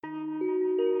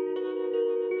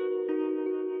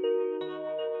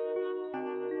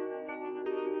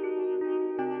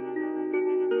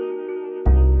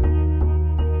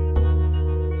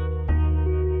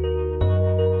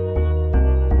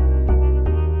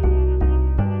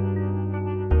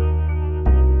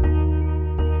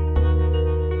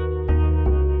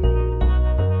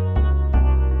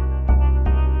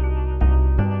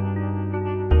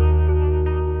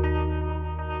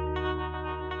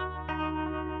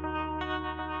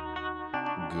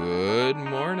Good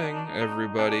morning,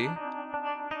 everybody.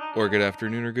 Or good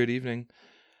afternoon or good evening.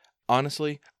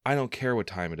 Honestly, I don't care what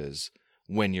time it is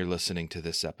when you're listening to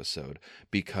this episode,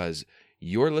 because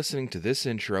you're listening to this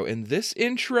intro, and this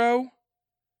intro,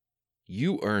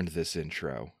 you earned this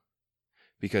intro.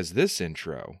 Because this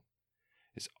intro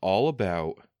is all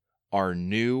about our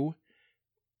new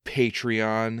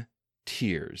Patreon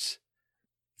tiers.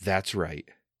 That's right.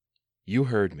 You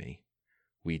heard me.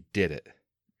 We did it.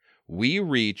 We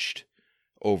reached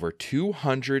over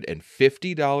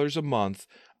 $250 a month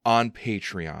on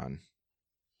Patreon.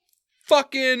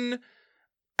 Fucking,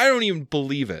 I don't even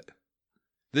believe it.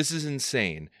 This is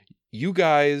insane. You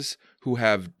guys who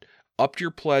have upped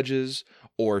your pledges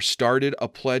or started a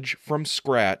pledge from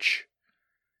scratch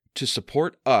to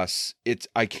support us,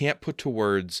 I can't put to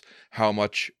words how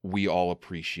much we all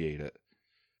appreciate it.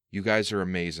 You guys are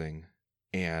amazing.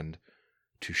 And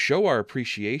to show our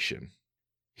appreciation,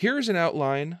 here's an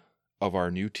outline of our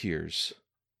new tiers.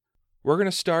 We're going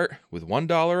to start with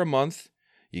 $1 a month.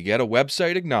 You get a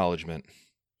website acknowledgement.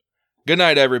 Good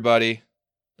night, everybody.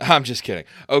 I'm just kidding.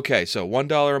 Okay, so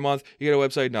 $1 a month, you get a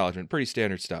website acknowledgement. Pretty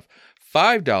standard stuff.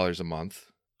 $5 a month,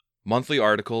 monthly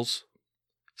articles,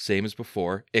 same as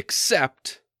before,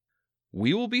 except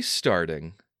we will be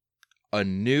starting a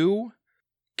new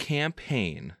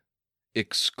campaign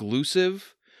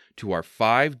exclusive to our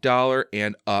 $5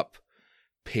 and up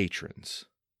patrons,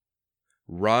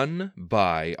 run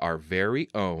by our very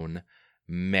own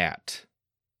Matt.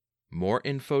 More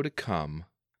info to come,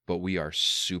 but we are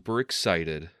super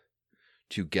excited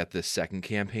to get this second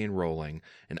campaign rolling,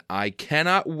 and I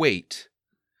cannot wait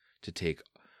to take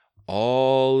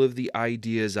all of the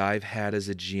ideas I've had as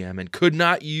a GM and could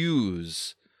not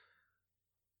use,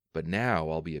 but now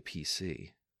I'll be a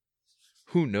PC.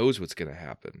 Who knows what's going to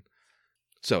happen?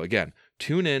 So again,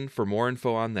 tune in for more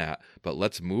info on that, but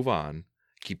let's move on.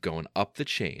 Keep going up the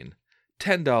chain.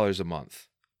 $10 a month.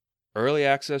 Early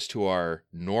access to our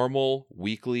normal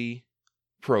weekly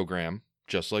program,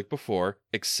 just like before,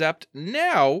 except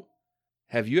now,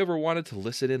 have you ever wanted to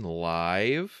listen in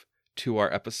live to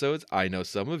our episodes? I know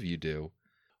some of you do.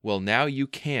 Well, now you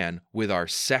can with our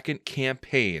second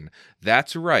campaign.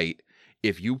 That's right.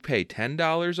 If you pay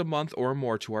 $10 a month or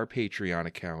more to our Patreon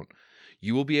account,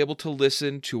 you will be able to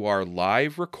listen to our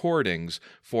live recordings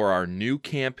for our new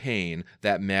campaign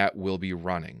that Matt will be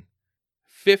running.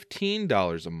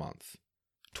 $15 a month.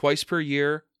 Twice per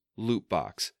year, loot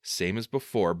box. Same as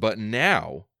before, but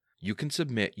now you can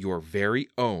submit your very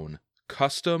own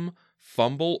custom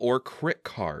fumble or crit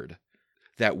card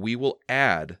that we will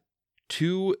add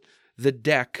to the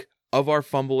deck of our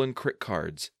fumble and crit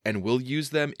cards, and we'll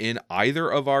use them in either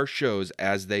of our shows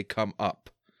as they come up.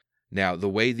 Now, the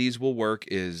way these will work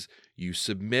is you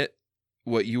submit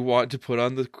what you want to put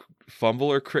on the fumble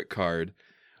or crit card.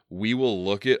 We will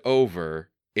look it over,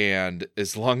 and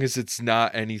as long as it's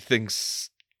not anything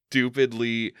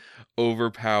stupidly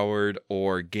overpowered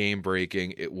or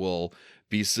game-breaking, it will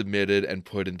be submitted and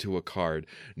put into a card.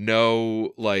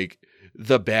 No, like,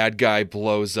 the bad guy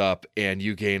blows up and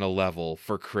you gain a level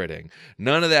for critting.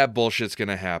 None of that bullshit's going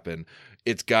to happen.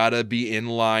 It's got to be in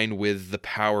line with the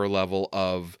power level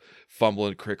of fumble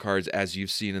and crit cards as you've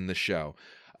seen in the show.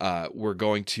 We're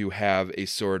going to have a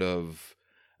sort of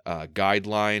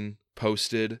guideline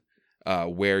posted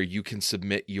where you can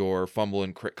submit your fumble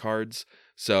and crit cards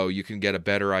so you can get a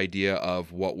better idea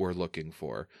of what we're looking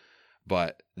for.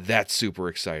 But that's super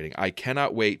exciting. I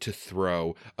cannot wait to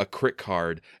throw a crit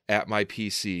card at my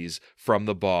PCs from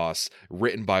the boss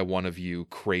written by one of you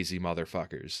crazy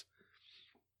motherfuckers.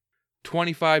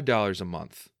 $25 a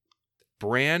month.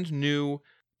 Brand new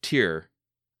tier.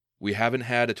 We haven't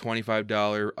had a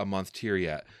 $25 a month tier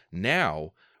yet.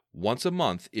 Now, once a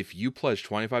month, if you pledge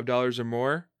 $25 or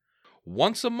more,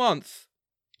 once a month,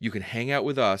 you can hang out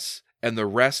with us and the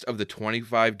rest of the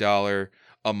 $25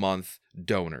 a month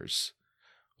donors.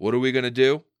 What are we going to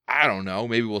do? I don't know.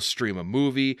 Maybe we'll stream a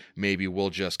movie. Maybe we'll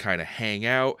just kind of hang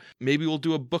out. Maybe we'll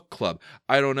do a book club.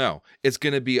 I don't know. It's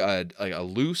going to be a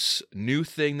loose new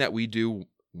thing that we do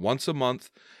once a month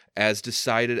as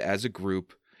decided as a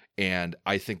group. And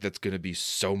I think that's going to be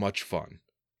so much fun.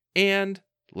 And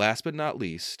last but not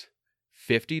least,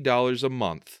 $50 a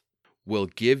month will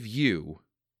give you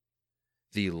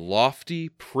the lofty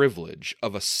privilege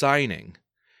of assigning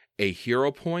a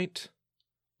hero point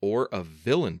or a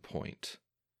villain point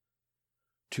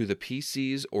to the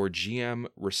PCs or GM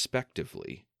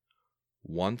respectively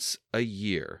once a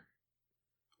year.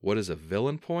 What is a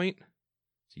villain point?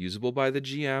 It's usable by the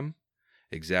GM.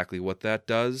 Exactly what that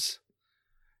does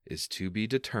is to be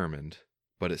determined,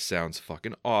 but it sounds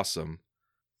fucking awesome,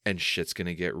 and shit's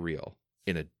gonna get real.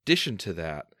 In addition to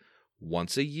that,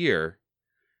 once a year,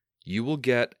 you will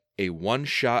get a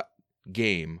one-shot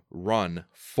game run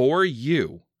for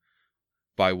you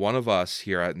by one of us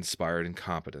here at Inspired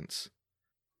Incompetence.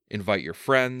 Invite your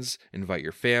friends, invite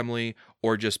your family,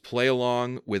 or just play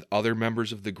along with other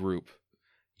members of the group.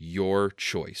 Your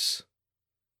choice.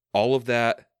 All of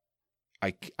that,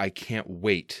 I can't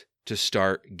wait to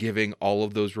start giving all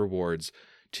of those rewards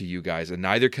to you guys, and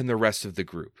neither can the rest of the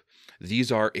group.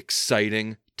 These are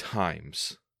exciting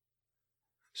times.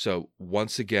 So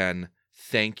once again,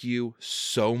 thank you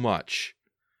so much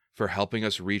for helping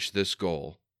us reach this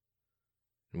goal.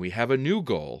 And we have a new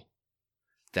goal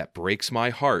that breaks my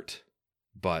heart,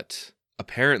 but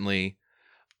apparently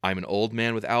I'm an old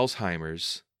man with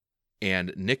Alzheimer's,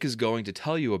 and Nick is going to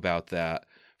tell you about that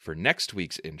for next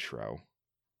week's intro.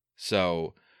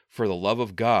 So, for the love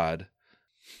of God,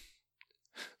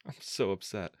 I'm so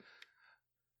upset.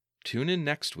 Tune in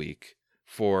next week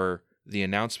for the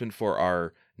announcement for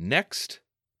our next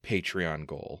Patreon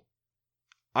goal.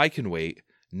 I can wait.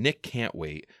 Nick can't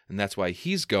wait, and that's why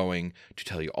he's going to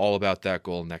tell you all about that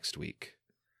goal next week.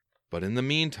 But in the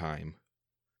meantime,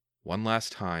 one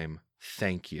last time,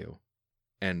 thank you.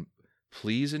 And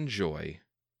please enjoy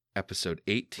episode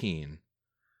 18,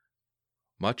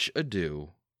 Much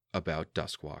Ado About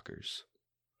Duskwalkers.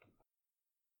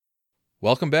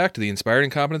 Welcome back to the Inspired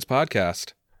Incompetence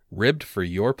Podcast, ribbed for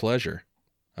your pleasure.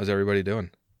 How's everybody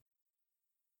doing?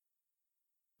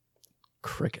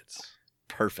 Crickets.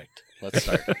 Perfect. Let's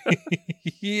start.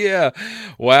 Yeah.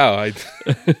 Wow.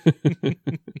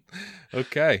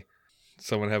 Okay.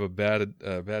 Someone have a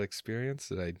bad experience?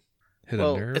 Did I hit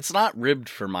a nerve? It's not ribbed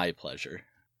for my pleasure.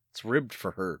 It's ribbed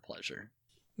for her pleasure.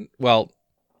 Well,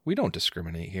 we don't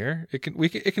discriminate here. It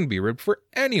can be ribbed for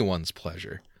anyone's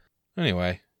pleasure.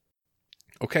 Anyway.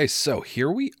 Okay, so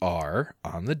here we are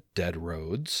on the dead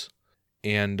roads,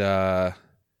 and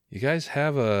you guys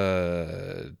have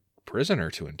a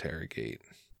prisoner to interrogate.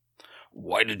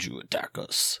 Why did you attack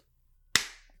us?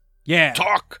 Yeah.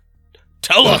 Talk!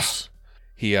 Tell us!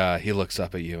 He looks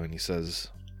up at you and he says,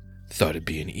 "Thought it'd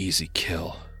be an easy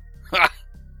kill." Ha!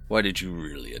 Why did you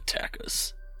really attack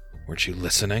us? Weren't you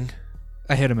listening?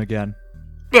 I hit him again.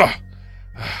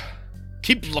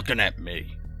 Keep looking at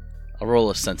me. I'll roll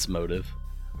a sense motive.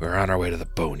 We're on our way to the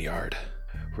boneyard.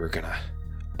 We're gonna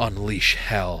unleash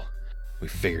hell. We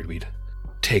figured we'd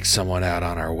take someone out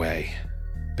on our way.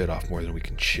 Bit off more than we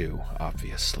can chew,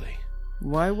 obviously.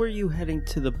 Why were you heading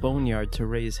to the boneyard to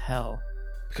raise hell?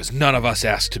 Because none of us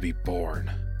asked to be born.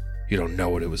 You don't know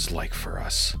what it was like for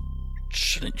us.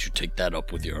 Shouldn't you take that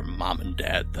up with your mom and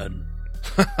dad, then?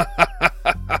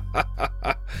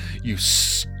 You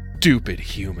stupid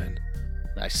human.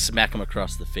 I smack him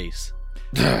across the face.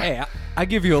 Hey, I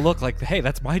give you a look like, hey,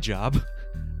 that's my job.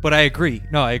 But I agree.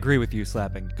 No, I agree with you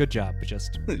slapping. Good job, but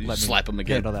just let me slap him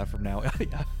again. handle that from now.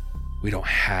 Yeah. We don't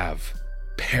have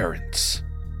parents.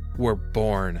 We're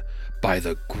born by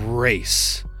the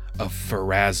grace of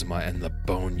Pharasma and the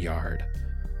Boneyard,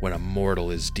 when a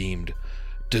mortal is deemed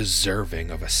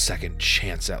deserving of a second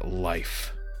chance at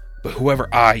life. But whoever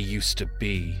I used to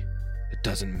be, it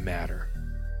doesn't matter.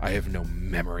 I have no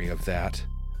memory of that.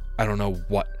 I don't know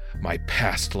what my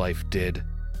past life did.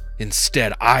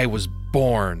 Instead, I was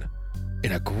born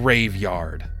in a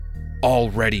graveyard,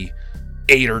 already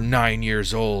 8 or 9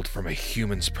 years old from a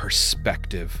human's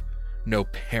perspective. No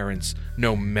parents,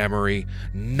 no memory,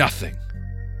 nothing.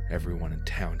 Everyone in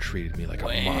town treated me like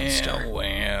a monster.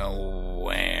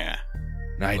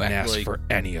 And I didn't ask for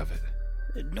any of it.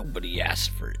 Nobody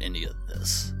asked for any of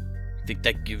this. You think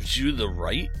that gives you the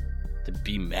right to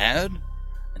be mad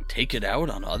and take it out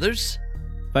on others?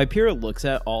 Vipera looks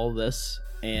at all this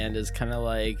and is kind of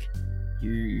like,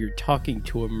 you're talking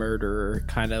to a murderer,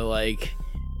 kind of like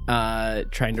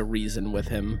trying to reason with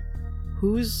him.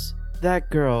 Who's that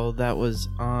girl that was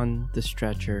on the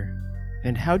stretcher?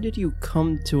 And how did you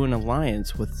come to an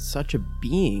alliance with such a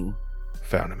being?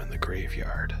 Found him in the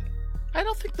graveyard. I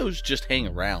don't think those just hang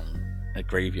around at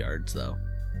graveyards, though.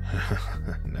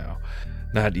 No,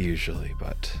 not usually,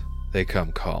 but they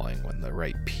come calling when the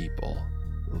right people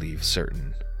leave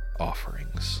certain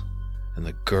offerings. And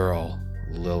the girl,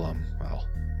 Lilum, well,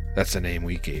 that's the name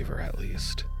we gave her at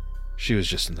least. She was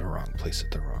just in the wrong place at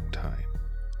the wrong time.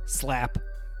 Slap.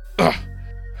 Ugh.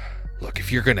 Look,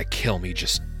 if you're gonna kill me,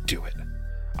 just do it.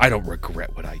 I don't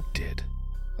regret what I did.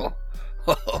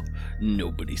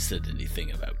 Nobody said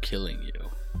anything about killing you.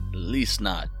 At least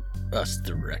not us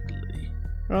directly.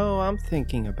 Oh, I'm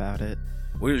thinking about it.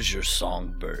 Where's your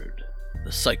songbird? The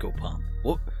psychopomp.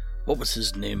 What was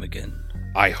his name again?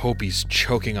 I hope he's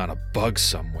choking on a bug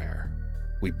somewhere.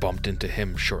 We bumped into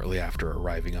him shortly after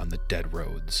arriving on the dead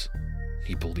roads.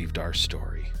 He believed our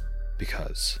story,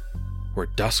 because we're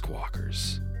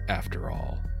Duskwalkers, after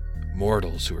all.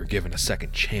 Mortals who were given a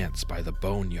second chance by the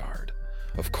Boneyard.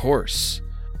 Of course,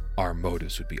 our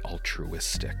motives would be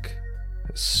altruistic.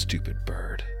 A stupid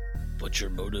bird. But your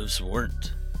motives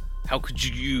weren't. How could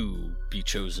you be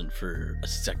chosen for a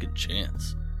second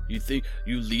chance? You think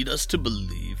you lead us to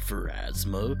believe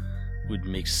Pharasma would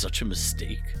make such a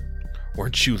mistake?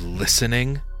 Weren't you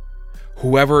listening?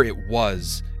 Whoever it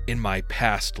was in my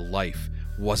past life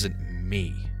wasn't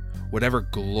me. Whatever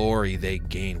glory they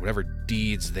gained, whatever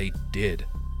deeds they did,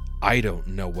 I don't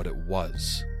know what it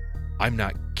was. I'm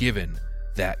not given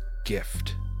that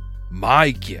gift.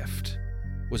 My gift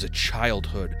was a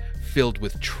childhood filled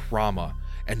with trauma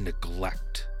and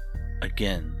neglect.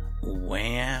 Again,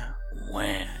 wah.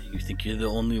 You think you're the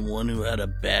only one who had a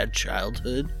bad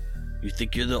childhood? You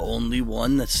think you're the only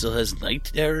one that still has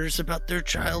night terrors about their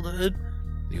childhood?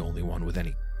 The only one with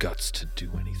any guts to do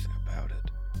anything about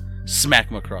it. Smack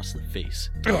him across the face.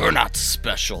 You're not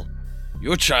special.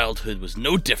 Your childhood was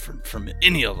no different from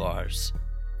any of ours.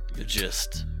 You're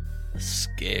just a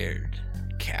scared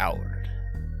coward.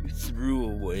 You threw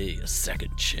away a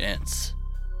second chance.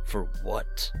 For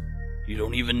what? You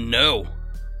don't even know.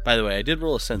 By the way, I did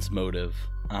roll a sense motive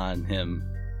on him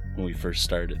when we first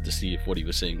started to see if what he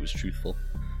was saying was truthful.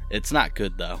 It's not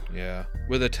good, though. Yeah.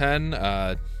 With a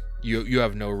 10, you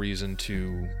have no reason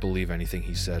to believe anything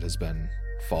he said has been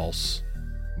false.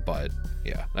 But,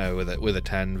 yeah, with a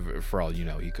 10, for all you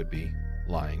know, he could be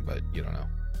lying, but you don't know.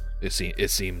 It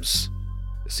seems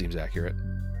accurate.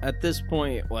 At this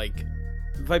point, like,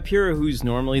 Vipera, who's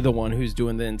normally the one who's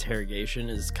doing the interrogation,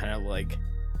 is kind of like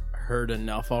heard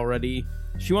enough already.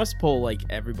 She wants to pull like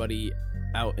everybody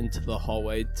out into the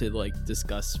hallway to like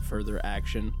discuss further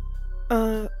action.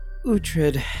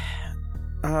 Uhtred,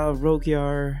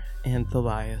 Rogyar, and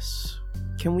Thalias,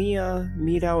 can we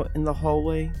meet out in the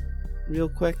hallway real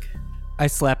quick? I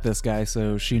slap this guy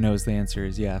so she knows the answer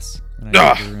is yes. And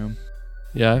I leave the room.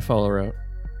 Yeah, I follow her out.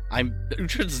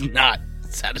 Uhtred's not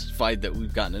satisfied that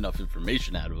we've gotten enough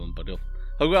information out of him, but he'll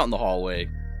go out in the hallway,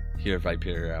 hear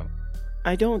Vipera out.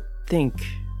 I don't think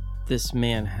this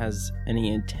man has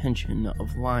any intention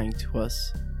of lying to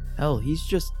us. Hell, he's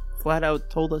just flat out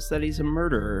told us that he's a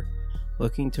murderer,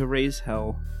 looking to raise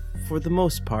hell. For the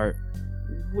most part,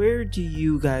 where do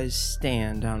you guys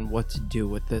stand on what to do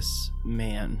with this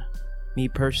man? Me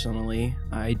personally,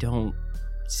 I don't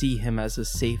see him as a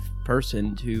safe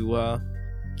person to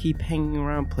keep hanging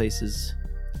around places.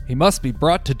 He must be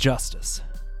brought to justice.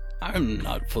 I'm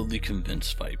not fully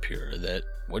convinced, Vipera, that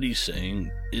what he's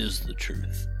saying is the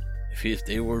truth. If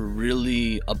they were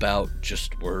really about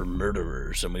just we're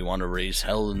murderers and we want to raise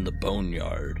hell in the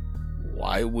Boneyard,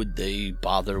 why would they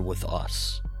bother with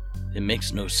us? It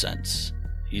makes no sense.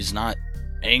 He's not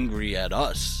angry at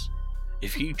us.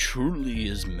 If he truly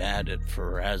is mad at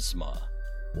Pharasma,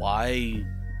 why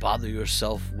bother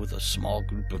yourself with a small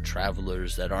group of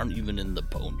travelers that aren't even in the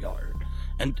Boneyard?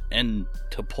 And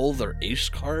to pull their ace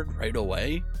card right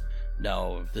away?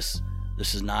 No, this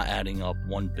is not adding up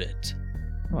one bit.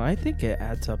 Well, I think it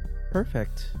adds up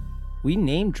perfect. We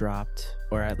name dropped,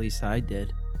 or at least I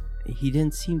did. He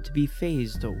didn't seem to be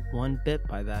fazed one bit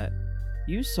by that.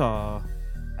 You saw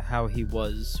how he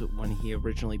was when he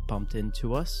originally bumped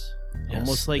into us. Yes,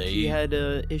 almost like he had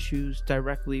issues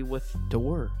directly with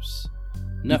dwarves.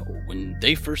 No, when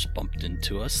they first bumped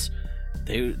into us,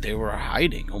 they were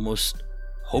hiding, almost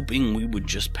hoping we would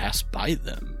just pass by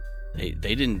them. They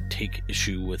didn't take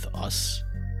issue with us.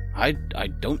 I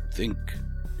don't think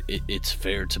it's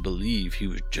fair to believe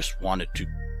he just wanted to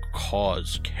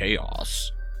cause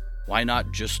chaos. Why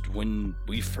not just, when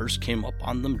we first came up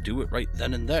on them, do it right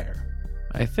then and there?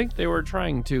 I think they were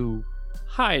trying to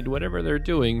hide whatever they're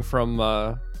doing from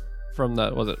that,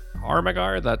 was it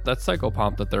Armagar? That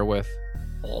psychopomp that they're with.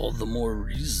 All the more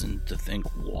reason to think,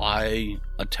 why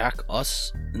attack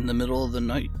us in the middle of the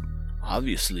night?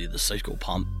 Obviously, the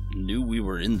psychopomp knew we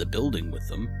were in the building with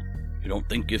them. You don't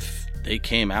think if they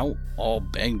came out all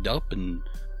banged up and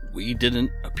we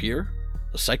didn't appear,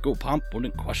 the psychopomp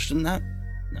wouldn't question that?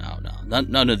 No,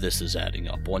 none of this is adding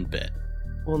up one bit.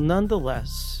 Well,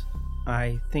 nonetheless,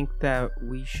 I think that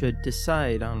we should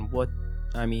decide on what...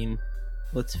 I mean,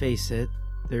 let's face it,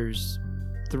 there's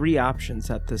 3 options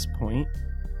at this point.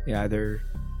 You either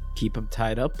keep him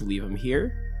tied up, leave him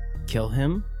here, kill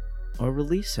him, or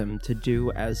release him to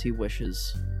do as he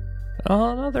wishes.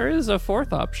 Oh, no, there is a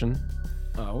 4th option.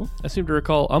 Oh? I seem to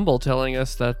recall Umble telling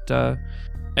us that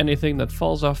anything that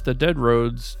falls off the dead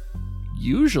roads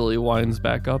usually winds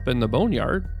back up in the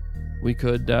Boneyard. We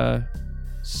could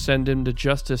send him to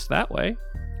justice that way.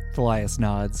 Thalias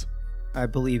nods. I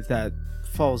believe that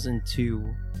falls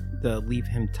into the leave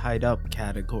him tied up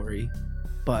category.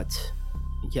 But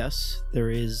yes, there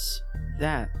is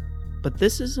that. But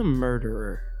this is a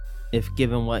murderer. If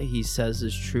given what he says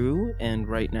is true, and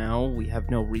right now we have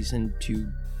no reason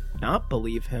to not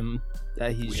believe him,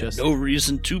 that he's We just... have no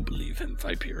reason to believe him,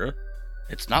 Vipera.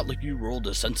 It's not like you rolled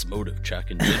a sense motive check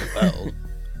and did well.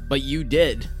 But you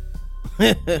did.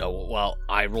 No, well,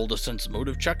 I rolled a sense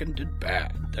motive check and did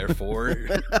bad. Therefore,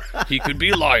 he could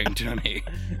be lying to me.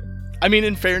 I mean,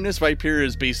 in fairness, Vipera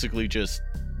has basically just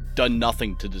done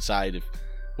nothing to decide if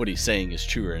what he's saying is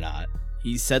true or not.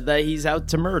 He said that he's out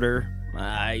to murder.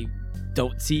 I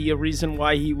don't see a reason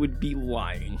why he would be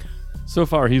lying. So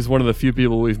far, he's one of the few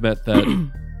people we've met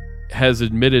that has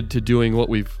admitted to doing what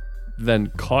we've then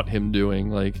caught him doing.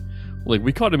 Like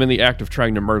we caught him in the act of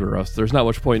trying to murder us. There's not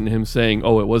much point in him saying,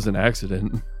 "Oh, it was an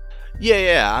accident."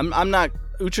 Yeah. I'm not.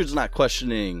 Uhtred's not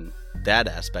questioning that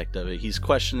aspect of it. He's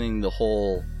questioning the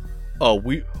whole. Oh,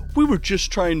 we were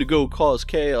just trying to go cause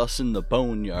chaos in the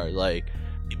boneyard. Like,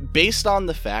 based on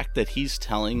the fact that he's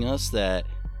telling us that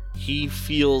he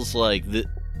feels like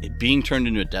being turned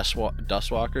into a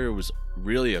Dustwalker was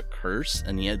really a curse,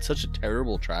 and he had such a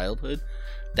terrible childhood.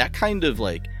 That kind of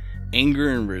like anger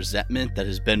and resentment that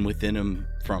has been within him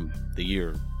from the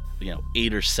year,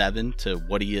 8 or 7 to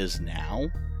what he is now,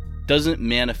 doesn't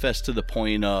manifest to the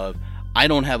point of, I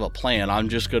don't have a plan, I'm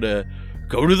just gonna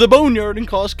go to the boneyard and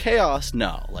cause chaos.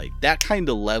 No, like that kind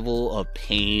of level of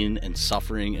pain and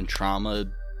suffering and trauma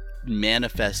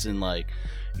manifests in like,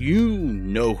 you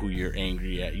know who you're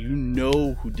angry at, you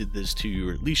know who did this to you,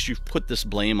 or at least you've put this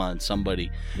blame on somebody,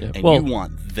 and you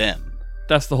want them.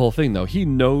 That's the whole thing, though. He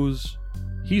knows,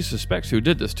 he suspects who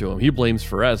did this to him. He blames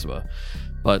Pharasma,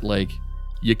 but like,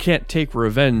 you can't take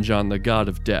revenge on the god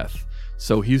of death.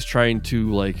 So he's trying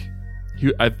to like,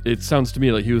 it sounds to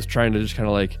me like he was trying to just kind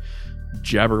of like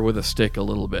jab her with a stick a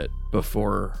little bit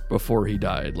before he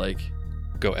died. Like,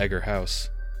 Go Egger House.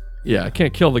 yeah, I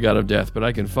can't kill the god of death, but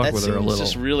I can fuck with her a That little. seems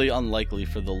just really unlikely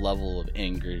for the level of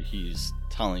anger he's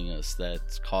telling us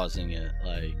that's causing it.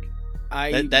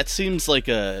 Like, that seems like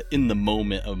a in the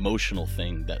moment emotional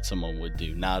thing that someone would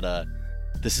do, not a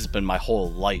this has been my whole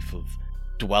life of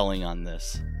dwelling on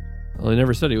this. Well, he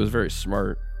never said he was very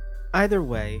smart. Either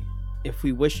way, if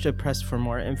we wish to press for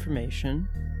more information,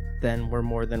 then we're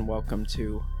more than welcome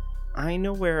to. I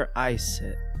know where I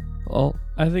sit. Well,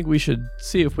 I think we should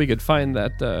see if we could find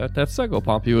that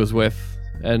psychopomp he was with,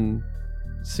 and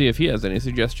see if he has any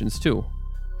suggestions too.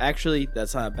 Actually,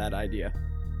 that's not a bad idea.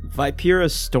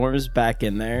 Vipera storms back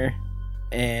in there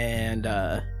and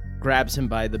grabs him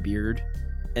by the beard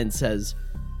and says,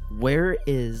 "Where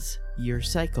is your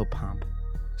psychopomp?"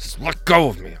 Just let go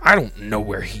of me. I don't know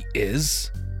where he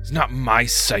is. He's not my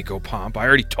psychopomp. I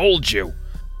already told you.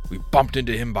 We bumped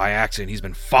into him by accident. He's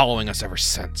been following us ever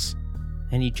since.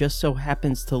 And he just so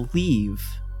happens to leave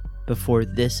before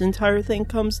this entire thing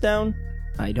comes down?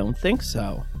 I don't think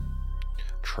so.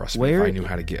 Trust me, Where- if I knew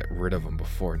how to get rid of him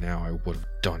before now, I would have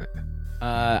done it.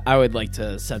 I would like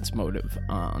to sense motive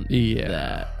on Yeah.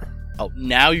 that. Oh,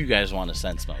 now you guys want a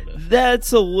sense motive.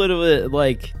 That's a little bit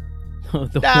like... No,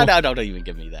 don't even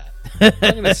give me that.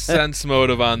 I'm going to sense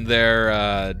motive on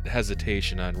their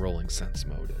hesitation on rolling sense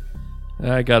motive.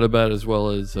 I got about as well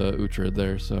as Uhtred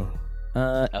there, so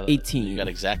 18. You got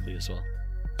exactly as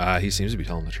well. He seems to be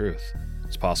telling the truth.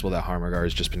 It's possible that Harmagar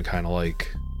has just been kind of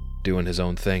like doing his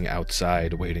own thing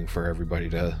outside, waiting for everybody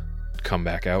to come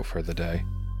back out for the day.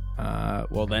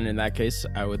 Well, then in that case,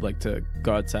 I would like to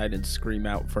go outside and scream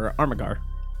out for Armagar.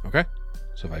 Okay.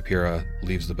 So Vipera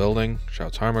leaves the building,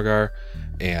 shouts Harmagar,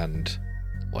 and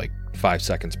like 5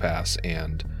 seconds pass,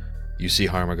 and you see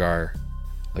Harmagar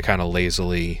like kind of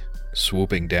lazily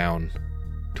swooping down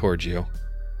towards you,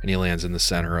 and he lands in the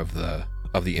center of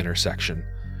the intersection,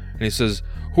 and he says,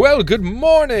 "Well, good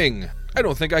morning. I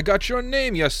don't think I got your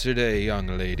name yesterday, young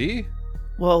lady."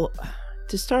 Well,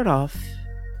 to start off,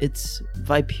 it's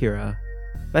Vipera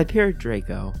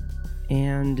Draco,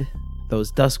 and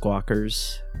those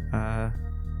Duskwalkers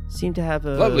seem to have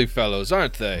a... Lovely fellows,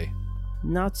 aren't they?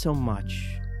 Not so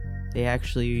much. They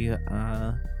actually,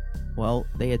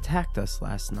 they attacked us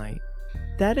last night.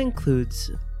 That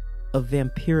includes a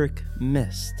vampiric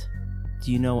mist.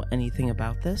 Do you know anything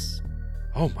about this?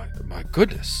 Oh my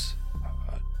goodness.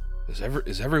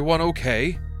 Is everyone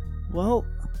okay? Well,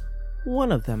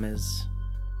 one of them is,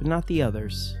 but not the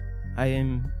others.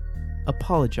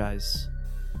 Apologize,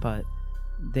 but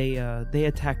they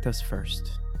attacked us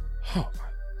first. Oh my,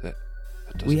 that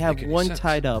doesn't We have make any one sense.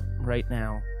 tied up right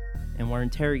now, and we're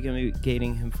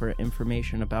interrogating him for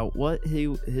information about what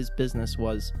his business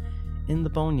was in the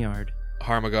boneyard.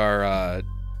 Harmagar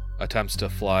attempts to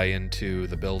fly into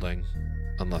the building,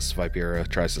 unless Vipera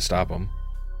tries to stop him.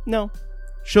 No,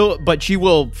 but she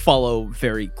will follow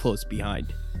very close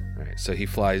behind. All right, so he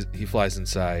flies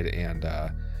inside, and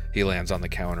he lands on the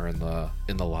counter in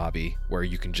the lobby, where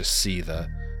you can just see the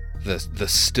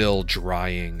still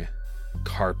drying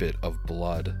carpet of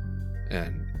blood,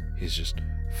 and he's just,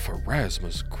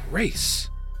 Pharasma's grace.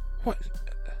 What?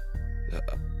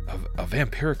 A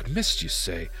vampiric mist, you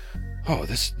say? Oh,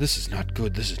 this is not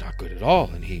good. This is not good at all.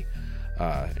 And he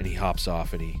hops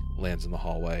off and he lands in the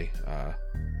hallway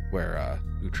where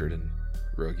Uhtred and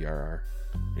Rogyar are.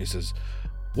 And he says,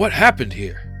 "What happened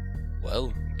here?"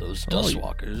 Well, those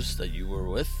Dustwalkers that you were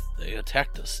with, they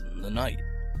attacked us in the night.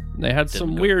 They had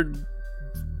some weird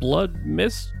blood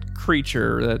mist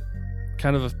creature that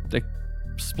kind of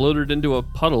exploded into a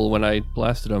puddle when I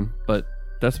blasted them, but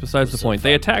that's besides the point.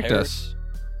 They attacked us.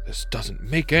 This doesn't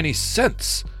make any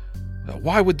sense.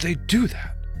 Why would they do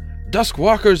that?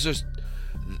 Duskwalkers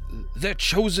they're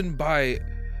chosen by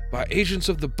agents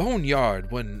of the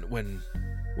Boneyard when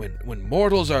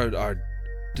mortals are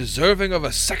deserving of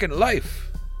a second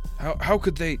life. How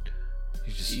could they?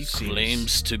 He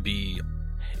claims to be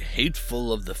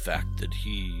hateful of the fact that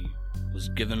he was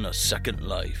given a second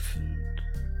life.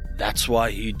 And that's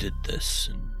why he did this,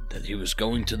 and that he was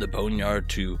going to the Boneyard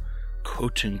to,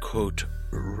 quote-unquote,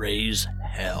 raise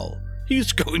hell.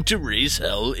 He's going to raise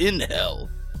hell in hell.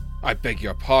 I beg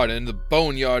your pardon, the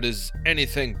Boneyard is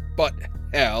anything but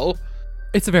hell.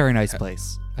 It's a very nice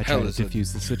place. I try Hell to is a-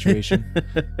 diffuse the situation.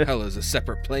 Hell is a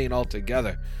separate plane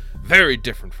altogether. Very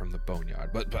different from the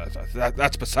Boneyard, but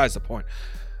that's besides the point.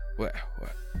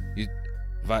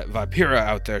 Vipera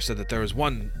out there said that there was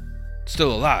one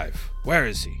still alive. Where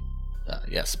is he?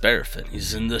 Yes, Barafin.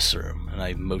 He's in this room. And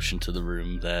I motion to the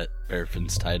room that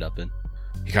Barafin's tied up in.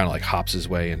 He kind of hops his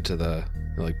way into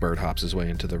bird hops his way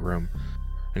into the room,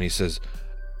 and he says,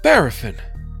 "Barafin,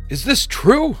 is this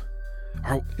true?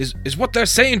 Is what they're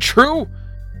saying true?"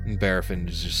 And Barafin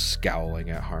is just scowling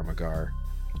at Harmagar,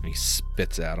 and he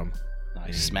spits at him.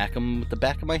 I smack him with the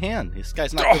back of my hand. This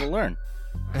guy's not going to learn.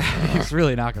 He's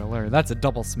really not going to learn. That's a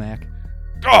double smack.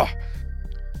 Oh!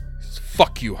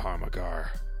 Fuck you, Harmagar.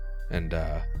 And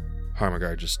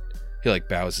Harmagar he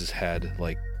bows his head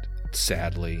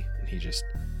sadly, and he just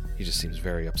seems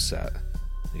very upset.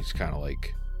 He's kind of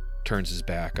turns his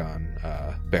back on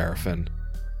Barafin.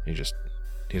 He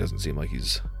doesn't seem like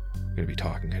he's gonna be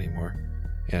talking anymore.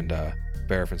 And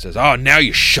Barafin says, "Oh, now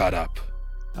you shut up."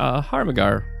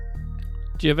 Harmagar,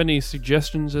 do you have any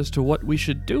suggestions as to what we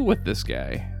should do with this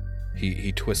guy?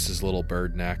 He twists his little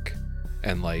bird neck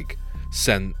and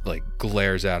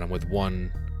glares at him with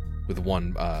one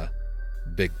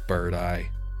big bird eye,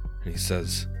 and he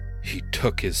says, "He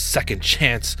took his second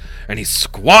chance and he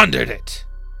squandered it.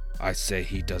 I say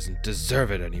he doesn't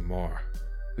deserve it anymore.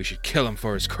 We should kill him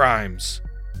for his crimes."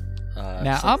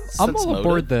 Now, I'm all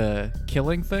aboard the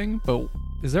killing thing, but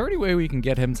is there any way we can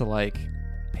get him to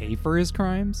pay for his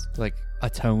crimes,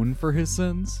 atone for his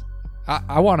sins?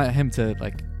 I want him to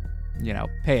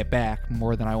pay it back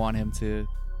more than I want him to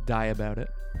die about it.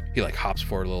 He hops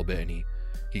forward a little bit, and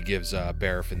he gives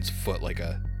Barafin's foot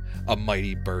a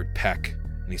mighty bird peck,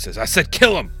 and he says, "I said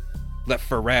kill him! Let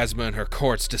Pharasma and her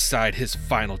courts decide his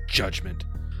final judgment."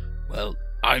 Well,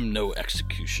 I'm no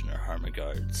executioner,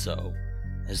 Harmagard, so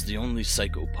as the only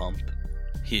psychopump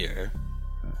here,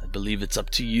 I believe it's up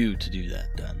to you to do that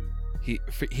then.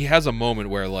 He has a moment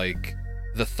where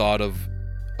the thought of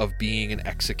being an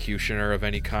executioner of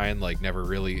any kind never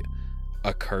really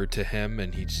occurred to him,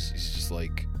 and he's just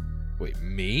wait,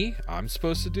 me? I'm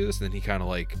supposed to do this? And then he kind of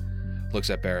looks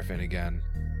at Barafin again,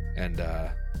 and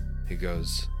he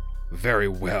goes, "Very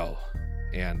well."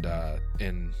 And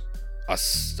in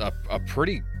a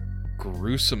pretty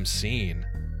gruesome scene,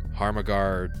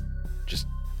 Harmagar just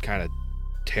kind of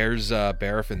tears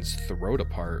Barafin's throat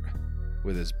apart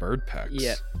with his bird pecks.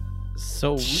 Yeah.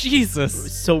 So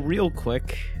Jesus. So real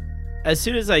quick, as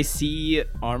soon as I see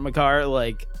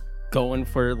Harmagar going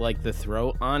for the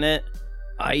throat on it,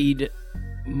 I'd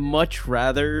much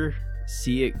rather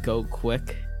see it go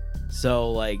quick.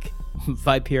 So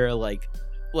Vipera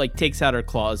takes out her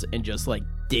claws and just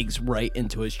digs right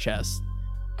into his chest.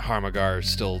 Harmagar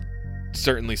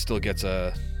certainly still gets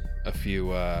a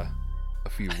few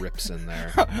rips in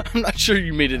there. I'm not sure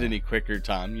you made it any quicker,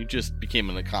 Tom. You just became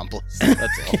an accomplice.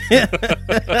 That's all.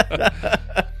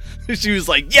 She was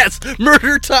like, yes,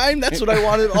 murder time. That's what I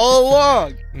wanted all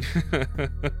along.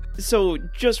 So,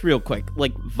 just real quick,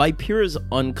 like, Vipera's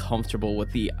uncomfortable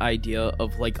with the idea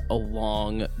of, like, a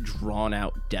long,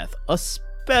 drawn-out death,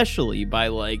 especially by,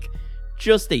 like,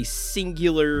 just a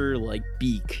singular, like,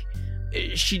 beak.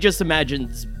 She just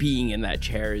imagines being in that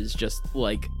chair is just,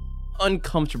 like,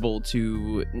 uncomfortable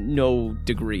to no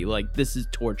degree. Like, this is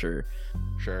torture.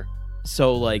 Sure.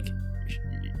 So, like,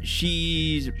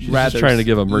 she's just trying to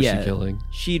give a mercy killing.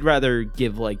 She'd rather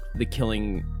give, like, the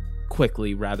killing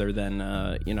quickly rather than,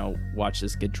 watch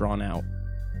this get drawn out.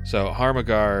 So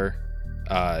Harmagar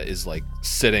is, like,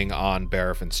 sitting on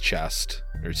Barafin's chest,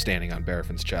 or standing on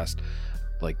Barafin's chest,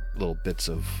 like, little bits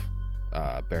of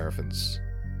Barafin's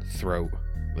throat,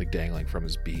 like, dangling from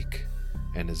his beak,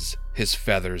 and his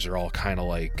feathers are all kind of,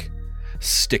 like,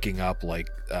 sticking up like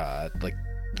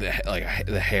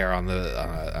the hair on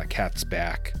a cat's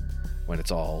back when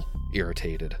it's all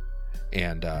irritated,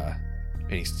 and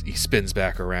he spins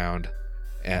back around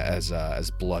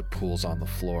as blood pools on the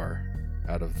floor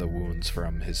out of the wounds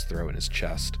from his throat and his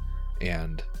chest,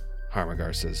 and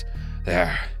Harmagar says,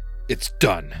 "There, it's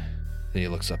done." And he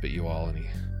looks up at you all, and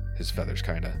his feathers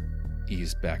kind of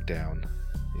ease back down.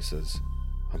 He says,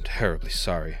 "I'm terribly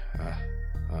sorry.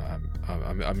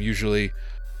 I'm usually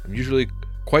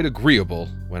quite agreeable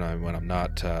when I'm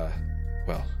not.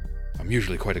 I'm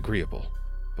usually quite agreeable,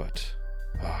 but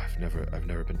I've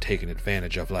never been taken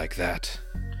advantage of like that."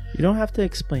 You don't have to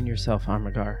explain yourself,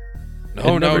 Harmagar. It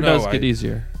never does get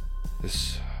easier.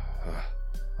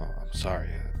 I'm sorry.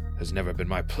 It has never been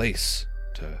my place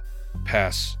to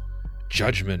pass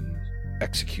judgment and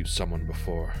execute someone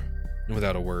before. And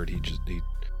without a word,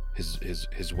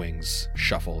 his wings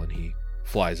shuffle and he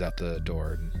flies out the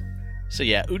door. So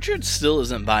yeah, Uhtred still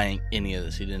isn't buying any of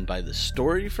this. He didn't buy the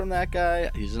story from that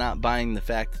guy. He's not buying the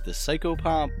fact that the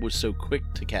psychopomp was so quick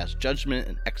to cast judgment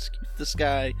and execute this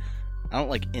guy. I don't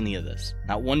like any of this.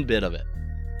 Not one bit of it.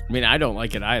 I mean, I don't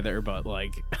like it either, but,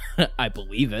 like, I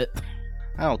believe it.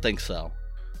 I don't think so.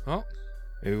 Well,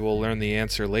 maybe we'll learn the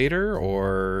answer later,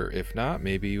 or if not,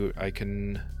 maybe I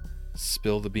can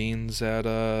spill the beans at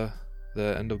the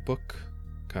end of book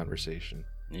conversation.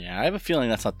 Yeah, I have a feeling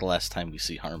that's not the last time we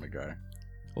see Harmagar.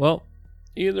 Well,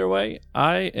 either way,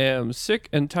 I am sick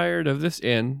and tired of this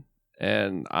inn,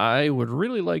 and I would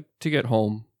really like to get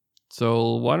home.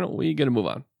 So why don't we get a move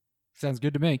on? Sounds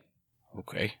good to me.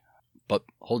 Okay. But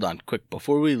hold on, quick.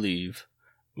 Before we leave,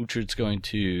 Uhtred's going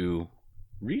to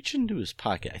reach into his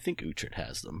pocket. I think Uhtred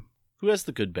has them. Who has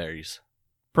the good berries?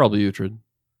 Probably Uhtred.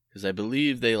 Because I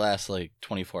believe they last like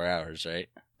 24 hours, right?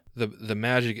 The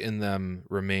magic in them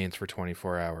remains for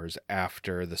 24 hours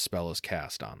after the spell is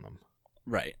cast on them.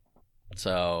 Right.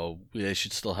 So they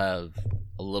should still have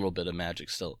a little bit of magic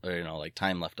still, or, like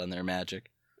time left on their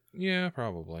magic. Yeah,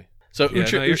 probably. So Yeah,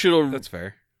 Uhtred that's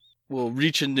fair. will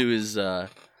reach into his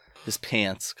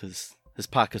pants because his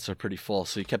pockets are pretty full,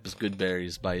 so he kept his good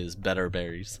berries by his better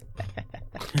berries.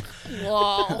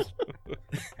 Whoa.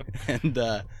 And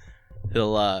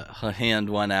he'll hand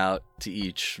one out to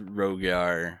each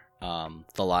Rogar,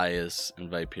 Thalias, and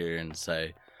Vipera and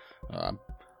say, "I'm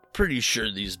pretty sure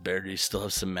these berries still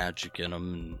have some magic in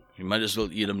them, and you might as well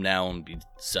eat them now and be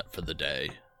set for the day."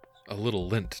 A little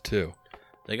lint, too.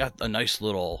 They got a nice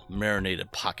little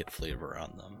marinated pocket flavor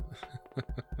on them.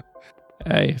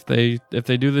 Hey, if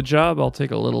they do the job, I'll take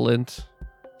a little lint.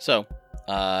 So,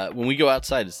 when we go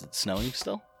outside, is it snowing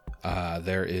still?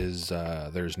 There's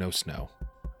no snow.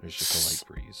 There's just a light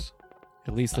breeze.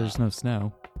 At least there's no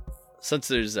snow.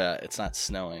 Since it's not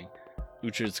snowing,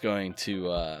 Uhtred's going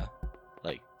to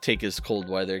take his cold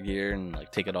weather gear and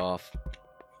take it off.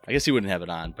 I guess he wouldn't have it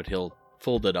on, but he'll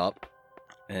fold it up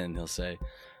and he'll say,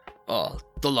 "Oh,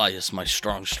 Thalias, my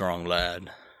strong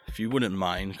lad. If you wouldn't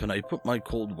mind, can I put my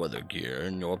cold weather gear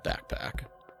in your backpack?"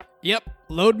 Yep,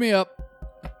 load me up.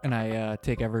 And I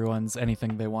take everyone's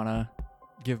anything they want to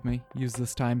give me. Use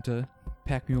this time to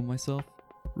pack mule myself.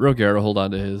 Rogar will hold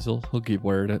on to his. He'll keep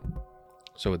wearing it.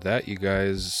 So with that, you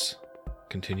guys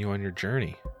continue on your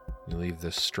journey. You leave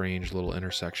this strange little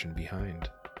intersection behind.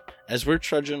 As we're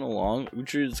trudging along,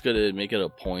 Uhtred's going to make it a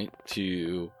point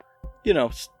to,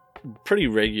 pretty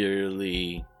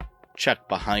regularly check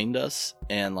behind us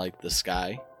and the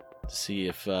sky to see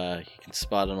if he can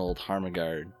spot an old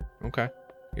Harmagar. Okay.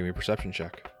 Give me a perception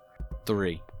check.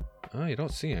 3. Oh, you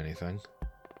don't see anything.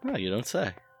 Oh, you don't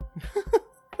say.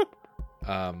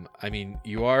 I mean,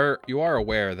 you are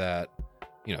aware that,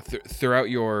 throughout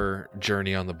your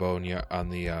journey on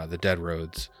the the dead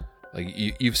roads,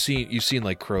 you've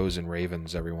seen crows and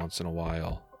ravens every once in a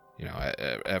while.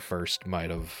 At first might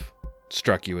have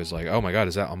struck you as oh my god,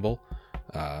 is that Umble?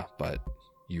 But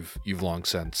you've long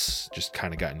since just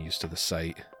kind of gotten used to the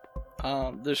sight.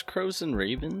 There's crows and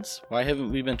ravens. Why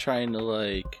haven't we been trying to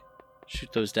like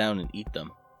shoot those down and eat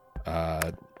them?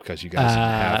 Because you guys didn't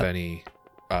have any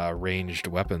ranged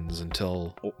weapons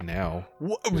until now.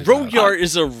 Rogyar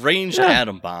is a ranged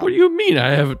atom bomb. What do you mean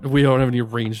we don't have any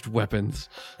ranged weapons?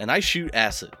 And I shoot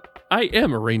acid. I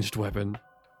am a ranged weapon.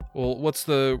 Well, what's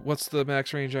the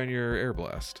max range on your air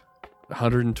blast?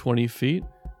 120 feet.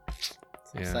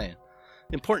 I'm saying.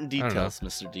 Important I don't details,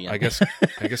 Mr. DM. I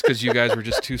guess because you guys were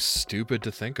just too stupid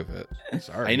to think of it.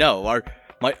 Sorry. I know.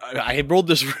 I rolled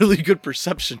this really good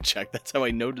perception check. That's how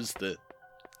I noticed it.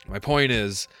 My point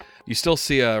is, you still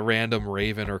see a random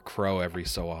raven or crow every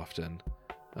so often,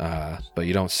 but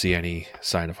you don't see any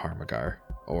sign of Harmagar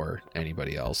or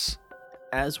anybody else.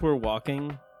 As we're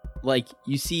walking, like,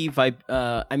 you see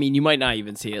I mean, you might not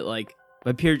even see it. Like,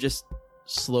 Viper just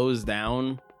slows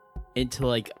down into,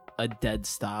 like, a dead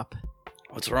stop.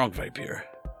 What's wrong, Viper?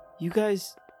 You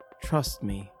guys trust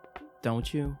me,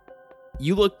 don't you?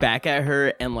 You look back at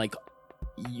her and, like,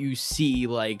 you see,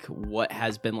 like, what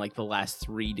has been, like, the last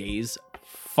 3 days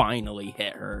finally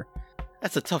hit her.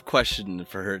 That's a tough question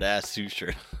for her to ask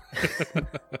Uhtred.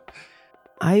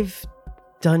 I've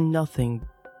done nothing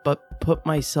but put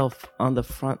myself on the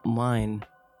front line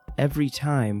every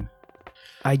time.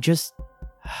 I just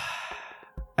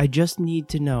need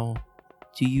to know,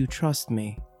 do you trust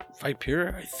me?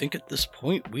 Viper, I think at this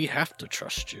point we have to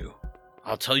trust you.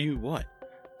 I'll tell you what,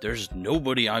 there's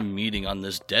nobody I'm meeting on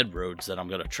this dead roads that I'm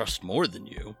gonna trust more than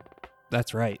you.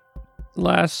 That's right.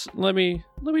 Lass, let me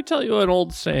tell you an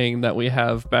old saying that we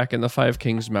have back in the Five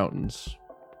Kings Mountains.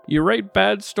 You write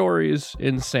bad stories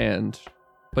in sand,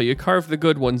 but you carve the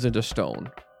good ones into stone.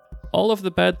 All of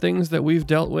the bad things that we've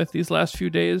dealt with these last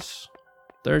few days,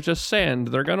 they're just sand.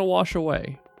 They're gonna wash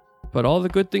away. But all the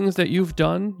good things that you've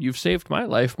done, you've saved my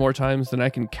life more times than I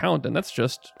can count, and that's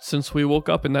just since we woke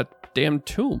up in that damn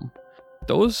tomb.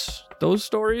 Those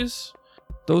stories,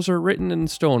 those are written in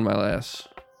stone, my lass.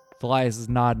 Thalias is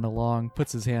nodding along,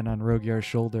 puts his hand on Rogyar's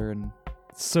shoulder, and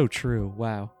it's so true.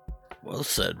 Wow. Well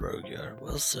said, Rogyar.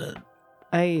 Well said.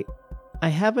 I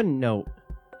have a note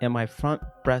in my front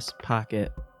breast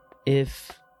pocket.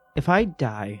 If I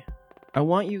die, I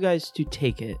want you guys to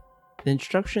take it. The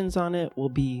instructions on it will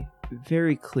be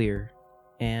very clear,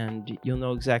 and you'll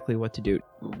know exactly what to do.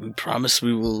 We promise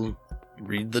we will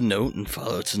read the note and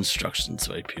follow its instructions,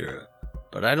 Viper.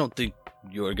 But I don't think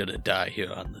you're gonna die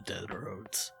here on the dead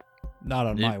roads. Not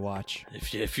on my watch.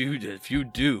 If you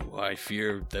do, I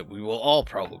fear that we will all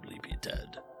probably be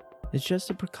dead. It's just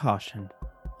a precaution,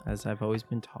 as I've always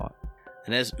been taught.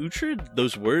 And as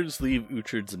those words leave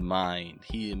Uhtred's mind,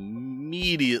 he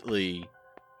immediately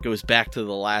goes back to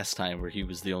the last time where he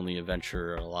was the only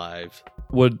adventurer alive.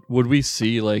 Would we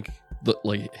see like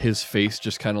his face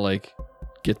just kind of like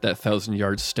get that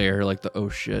 1,000-yard stare, like the oh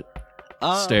shit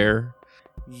stare?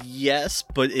 Yes,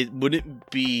 but it wouldn't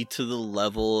be to the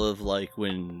level of like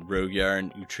when Rogyar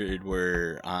and Uhtred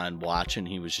were on watch and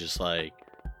he was just like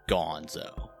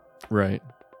gonzo. Right.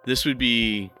 This would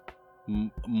be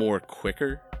more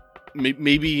quicker.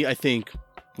 Maybe I think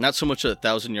not so much a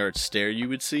 1,000-yard stare you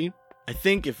would see. I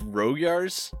think if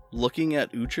Rogyar's looking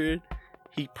at Uhtred,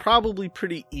 he probably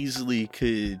pretty easily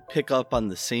could pick up on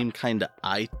the same kind of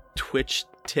eye twitch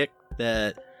tick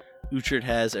that Uhtred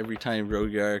has every time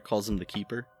Rogyar calls him the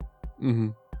Keeper. Mm-hmm.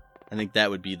 I think that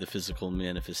would be the physical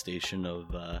manifestation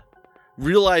of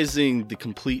realizing the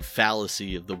complete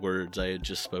fallacy of the words I had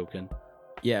just spoken.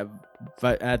 Yeah,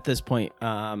 but at this point,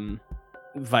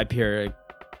 Viper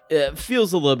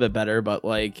feels a little bit better, but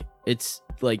like it's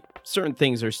like certain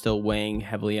things are still weighing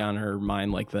heavily on her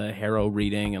mind, like the Harrow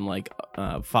reading and like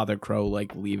Father Crow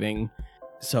like leaving.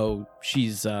 So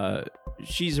she's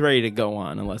ready to go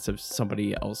on unless if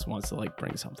somebody else wants to like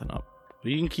bring something up.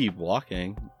 Well, you can keep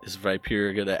walking. Is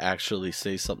Viper gonna actually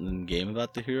say something in game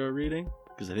about the hero reading?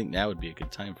 Because I think now would be a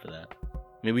good time for that.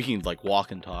 Maybe we can like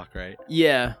walk and talk, right?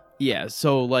 Yeah.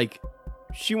 So like,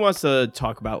 she wants to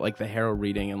talk about like the Harrow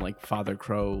reading and like Father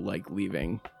Crow like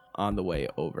leaving on the way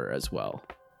over as well.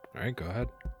 All right, go ahead.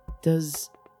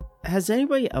 Has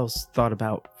anybody else thought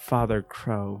about Father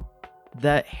Crow?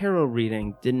 That Harrow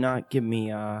reading did not give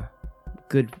me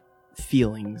good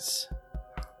feelings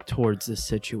towards this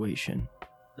situation.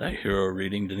 That hero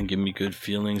reading didn't give me good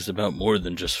feelings about more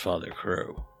than just Father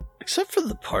Crow. Except for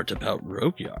the part about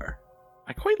Rogyar.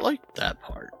 I quite liked that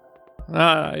part.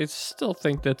 I still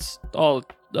think that's all.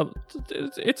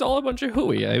 It's all a bunch of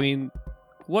hooey. I mean,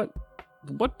 what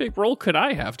big role could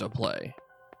I have to play?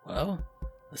 Well,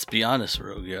 let's be honest,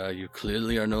 Rogyar. You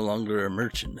clearly are no longer a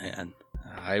merchant man.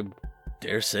 I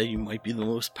dare say you might be the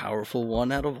most powerful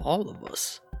one out of all of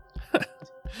us.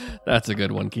 That's a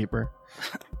good one, Keeper.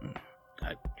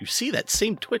 You see that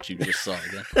same twitch you just saw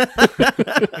again.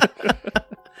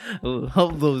 I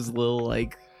love those little,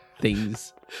 like,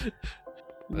 things. A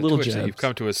Little twitch that jabs. you've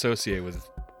come to associate with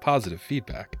positive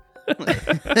feedback.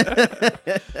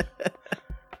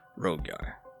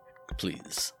 Rogyar,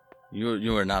 please.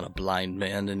 You are not a blind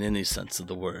man in any sense of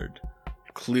the word.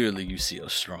 Clearly you see how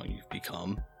strong you've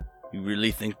become. You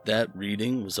really think that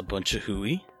reading was a bunch of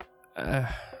hooey?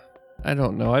 I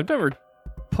don't know. I've never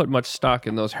put much stock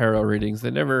in those Harrow readings.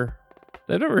 They never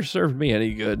served me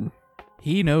any good.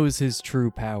 He knows his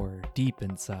true power deep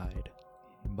inside.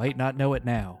 He might not know it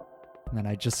now. And then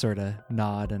I just sort of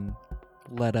nod and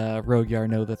let Rogyar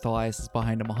know that Thalias is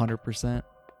behind him 100%.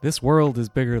 This world is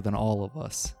bigger than all of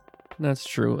us. That's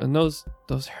true. And those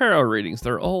Harrow readings,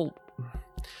 they're all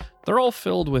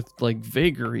filled with like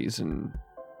vagaries and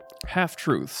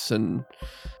half-truths, and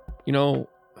you know,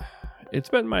 it's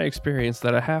been my experience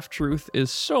that a half-truth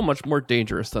is so much more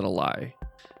dangerous than a lie.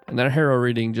 And that Harrow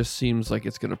reading just seems like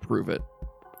it's going to prove it.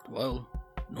 Well,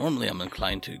 normally I'm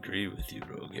inclined to agree with you,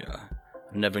 Rogyar.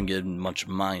 I've never given much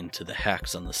mind to the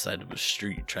hacks on the side of a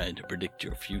street trying to predict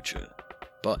your future.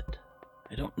 But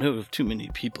I don't know of too many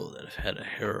people that have had a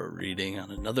Harrow reading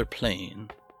on another plane.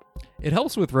 It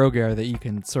helps with Rogyar that you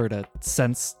can sort of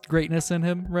sense greatness in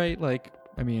him, right? Like,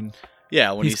 I mean,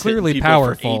 Yeah, when He's he's hitting clearly people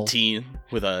powerful. for 18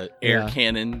 with a air Yeah.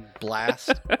 cannon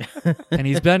blast. and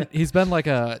he's been like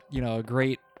a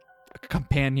great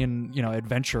companion,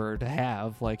 adventurer to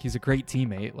have. Like, he's a great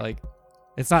teammate. Like,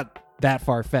 it's not that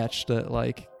far fetched that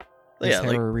like this Yeah,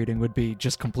 like, Harrow reading would be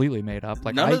just completely made up.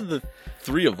 Like, none of the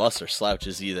three of us are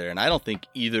slouches either, and I don't think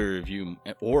either of you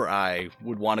or I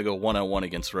would want to go one-on-one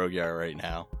against Rogyar right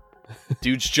now.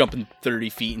 Dude's jumping 30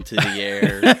 feet into the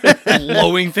air,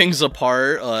 blowing things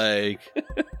apart, like...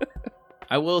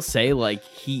 I will say, like,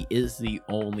 he is the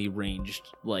only ranged,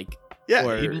 like... Yeah,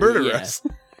 Or- he'd murder yeah. us.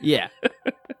 Yeah.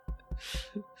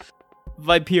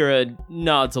 Vipera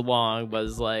nods along, but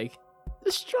is like,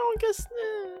 the strongest...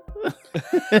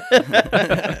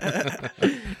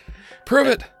 Prove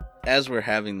it! As we're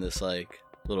having this, like,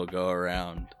 little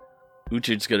go-around,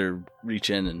 Uhtred's gonna reach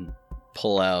in and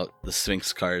pull out the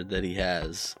Sphinx card that he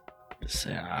has. Just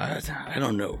say, I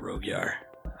don't know, Rogyar.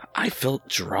 I felt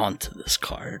drawn to this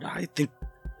card. I think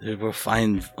we'll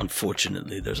find,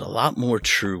 unfortunately, there's a lot more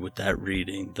true with that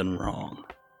reading than wrong.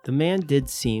 The man did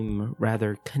seem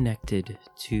rather connected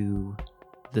to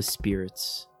the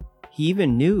spirits. He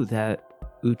even knew that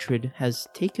Uhtred has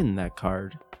taken that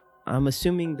card. I'm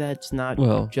assuming that's not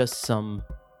Well- just some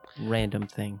random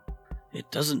thing. It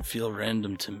doesn't feel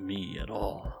random to me at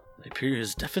all. Hyperion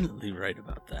is definitely right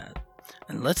about that.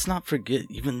 And let's not forget,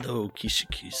 even though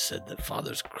Kishikish said that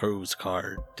Father Crow's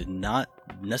card did not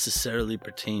necessarily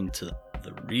pertain to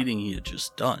the reading he had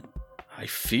just done, I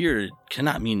fear it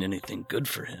cannot mean anything good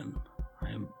for him. I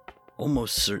am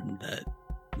almost certain that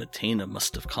Matena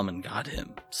must have come and got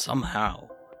him, somehow.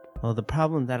 Well, the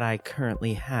problem that I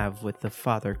currently have with the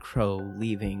Father Crow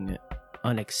leaving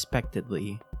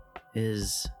unexpectedly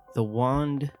is the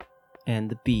wand and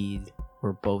the bead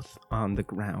were both on the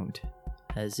ground,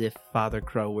 as if Father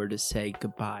Crow were to say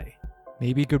goodbye.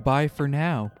 maybe goodbye for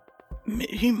now.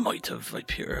 He might have,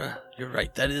 Vipera. You're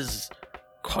right, that is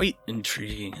quite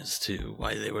intriguing as to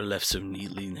why they were left so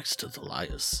neatly next to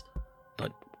Thalias.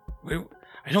 But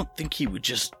I don't think he would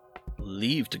just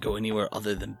leave to go anywhere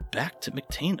other than back to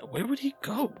Mictana. Where would he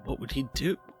go? What would he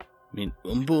do? I mean,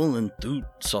 Umbul and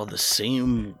Thut saw the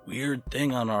same weird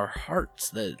thing on our hearts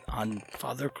that on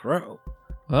Father Crow.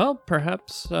 Well,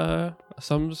 perhaps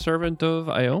some servant of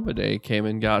Iomedae came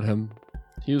and got him.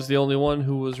 He was the only one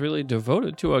who was really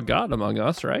devoted to a god among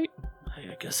us, right?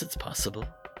 I guess it's possible.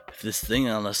 If this thing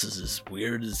on us is as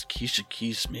weird as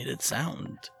Kishikish made it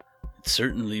sound, it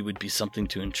certainly would be something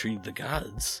to intrigue the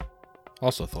gods.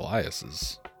 Also, Thalias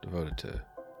is devoted to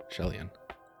Shelian.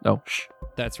 No, shh.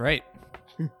 That's right.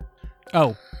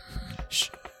 Oh,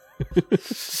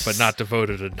 But not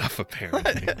devoted enough,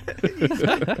 apparently.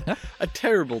 A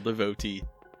terrible devotee.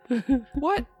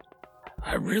 what?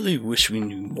 I really wish we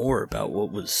knew more about what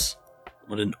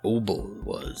an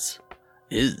obol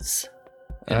is.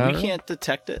 And we can't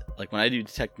detect it. Like when I do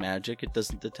detect magic, it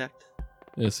doesn't detect.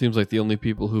 It seems like the only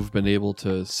people who've been able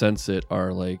to sense it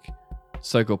are like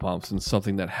psychopomps and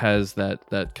something that has that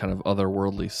kind of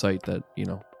otherworldly sight that,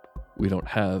 we don't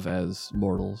have as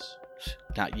mortals.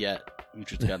 Not yet.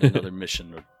 Uhtred's got another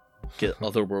mission to get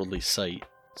otherworldly sight.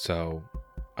 So,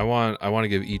 I want to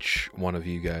give each one of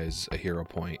you guys a hero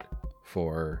point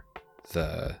for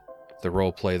the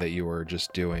role play that you were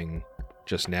just doing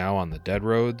just now on the dead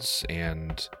roads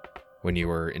and when you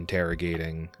were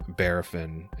interrogating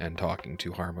Barafin and talking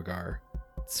to Harmagar.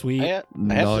 Sweet. I have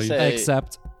Nice. to say,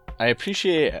 Except I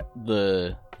appreciate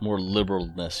the more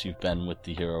liberalness you've been with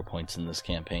the hero points in this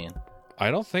campaign.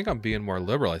 I don't think I'm being more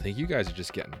liberal. I think you guys are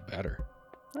just getting better.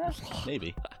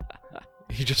 Maybe.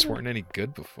 You just weren't any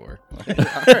good before. All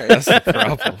right. That's the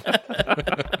problem.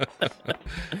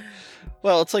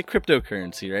 Well, it's like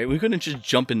cryptocurrency, right? We couldn't just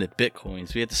jump into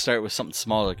bitcoins. We had to start with something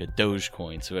small like a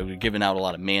Dogecoin. So we were giving out a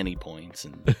lot of Manny points,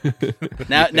 and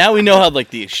now we know how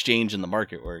like the exchange and the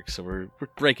market works. So we're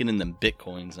breaking in them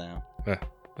bitcoins now.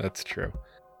 That's true.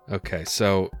 Okay,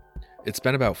 so it's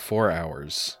been about 4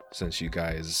 hours since you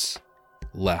guys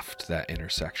left that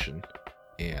intersection,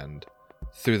 and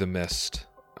through the mist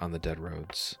on the dead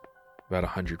roads, about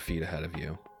 100 feet ahead of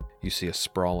you, you see a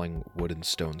sprawling wood and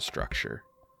stone structure.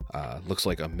 Looks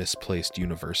like a misplaced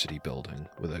university building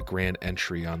with a grand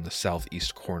entry on the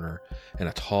southeast corner and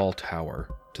a tall tower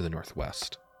to the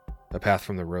northwest. A path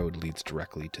from the road leads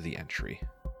directly to the entry.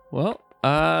 Well,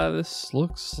 this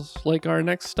looks like our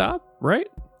next stop, right?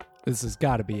 this has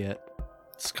got to be it.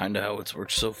 It's kind of how it's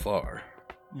worked so far.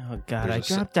 Oh God,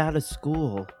 There's I a dropped out of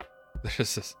school.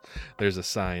 There's a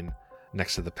sign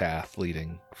next to the path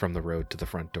leading from the road to the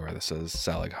front door that says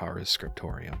Salighara's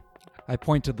Scriptorium. I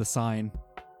point to the sign.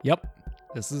 Yep,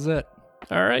 this is it.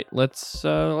 All right, let's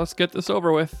get this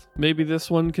over with. Maybe this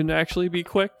one can actually be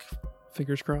quick.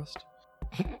 Fingers crossed.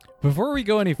 Before we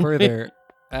go any further,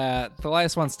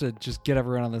 Thalias wants to just get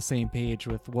everyone on the same page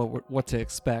with what to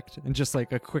expect, and just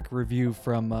like a quick review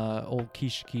from old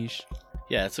Quiche.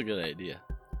 Yeah, that's a good idea.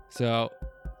 So,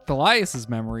 Thalias's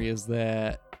memory is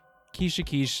that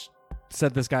Quiche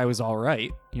said this guy was all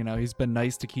right. You know, he's been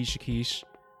nice to Quiche.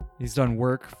 He's done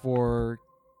work for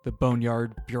the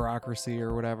Boneyard bureaucracy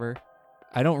or whatever.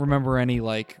 I don't remember any,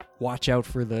 like, watch out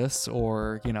for this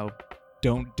or, you know,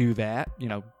 don't do that, you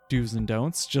know, do's and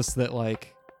don'ts. Just that,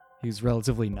 like, he's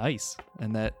relatively nice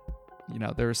and that, you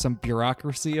know, there was some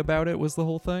bureaucracy about it was the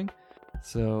whole thing.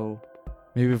 So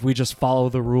maybe if we just follow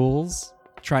the rules,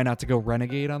 try not to go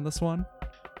renegade on this one.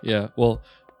 Yeah, well,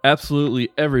 absolutely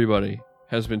everybody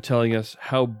has been telling us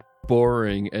how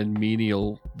boring and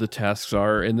menial the tasks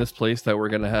are in this place that we're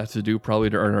going to have to do probably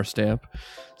to earn our stamp.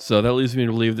 So that leads me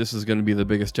to believe this is going to be the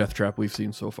biggest death trap we've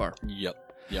seen so far.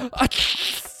 Yep.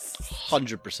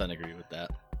 100% agree with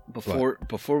that.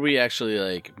 Before we actually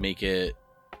like make it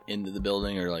into the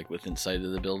building or like within sight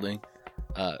of the building,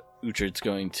 Uhtred's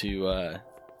going to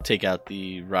take out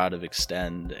the Rod of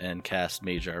Extend and cast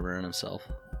Mage Armor on himself.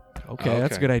 Okay,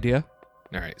 that's a good idea.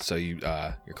 All right, so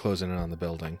you're closing in on the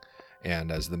building,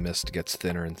 and as the mist gets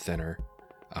thinner and thinner,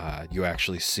 you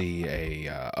actually see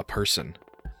a person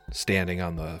standing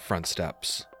on the front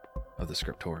steps of the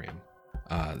Scriptorium.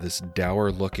 This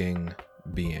dour-looking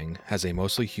being has a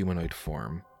mostly humanoid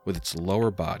form, with its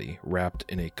lower body wrapped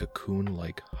in a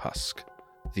cocoon-like husk.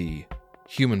 The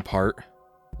human part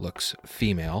looks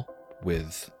female,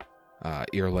 with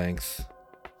ear-length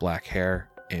black hair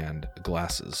and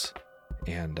glasses.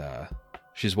 And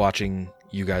she's watching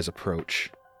you guys approach,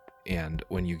 and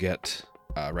when you get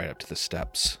right up to the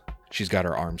steps, she's got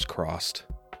her arms crossed,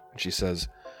 and she says,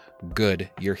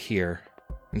 "Good, you're here."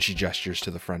 And she gestures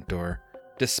to the front door.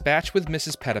 "Dispatch with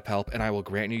Mrs. Petapelp, and I will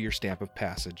grant you your stamp of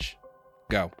passage.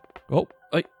 Go." Oh,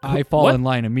 Like, I fall what? in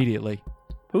line immediately.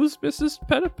 Who's Mrs.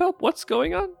 Petapelp? What's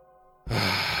going on?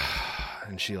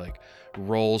 And she like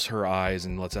rolls her eyes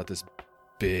and lets out this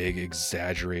big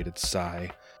exaggerated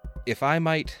sigh. "If I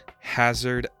might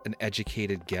hazard an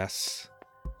educated guess,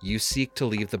 you seek to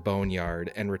leave the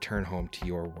Boneyard and return home to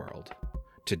your world.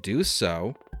 To do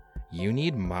so, you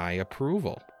need my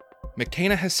approval.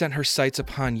 Mctana has sent her sights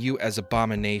upon you as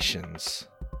abominations.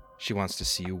 She wants to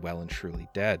see you well and truly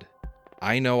dead.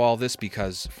 I know all this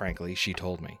because, frankly, she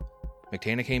told me.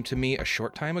 Mctana came to me a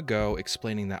short time ago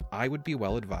explaining that I would be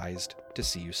well advised to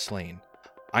see you slain.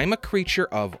 I'm a creature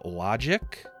of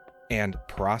logic and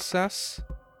process,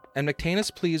 and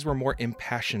Mctana's pleas were more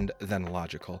impassioned than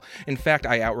logical. In fact,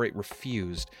 I outright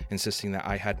refused, insisting that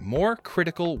I had more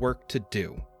critical work to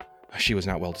do. She was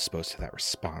not well disposed to that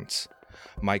response.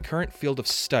 My current field of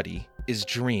study is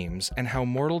dreams and how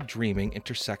mortal dreaming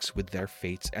intersects with their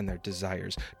fates and their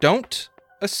desires. Don't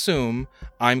assume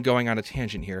I'm going on a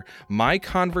tangent here. My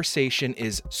conversation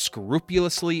is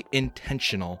scrupulously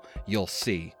intentional, you'll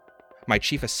see. My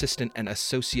chief assistant and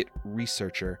associate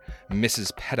researcher,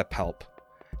 Mrs. Petapelp,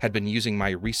 had been using my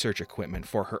research equipment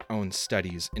for her own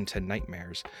studies into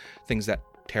nightmares, things that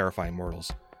terrify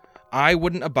mortals. I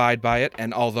wouldn't abide by it,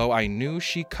 and although I knew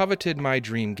she coveted my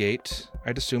dream gate,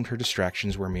 I'd assumed her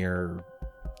distractions were mere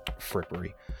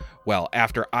frippery. Well,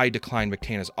 after I declined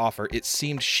McTana's offer, it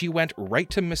seemed she went right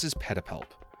to Mrs. Petapelp.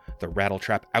 The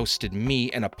rattletrap ousted me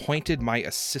and appointed my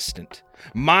assistant.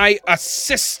 My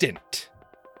assistant!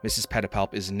 Mrs.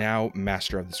 Petapelp is now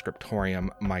master of the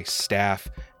scriptorium, my staff,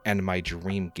 and my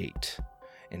dream gate.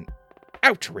 An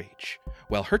outrage.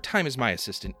 Well, her time as my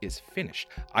assistant is finished.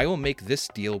 I will make this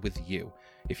deal with you.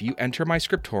 If you enter my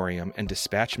scriptorium and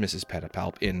dispatch Mrs.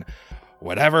 Petapelp in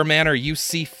whatever manner you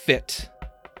see fit,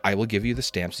 I will give you the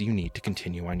stamps you need to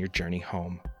continue on your journey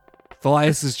home.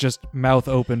 Thalias is just mouth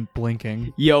open,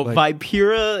 blinking. Yo, Like-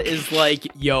 Vipera is like,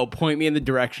 yo, point me in the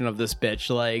direction of this bitch.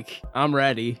 Like, I'm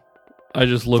ready. I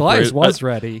just look Thalias right. was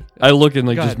ready. I look and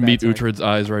like Go just ahead, meet Matt, Uhtred's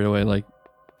eyes right away. Like,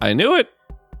 I knew it.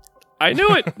 I knew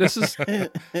it.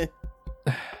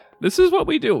 This is what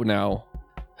we do now.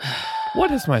 What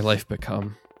has my life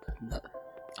become?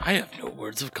 I have no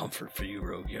words of comfort for you,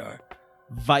 Rogyar.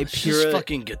 Just Vipera,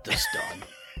 fucking get this done.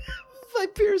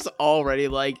 Vipera's already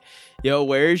like, yo,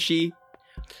 where is she?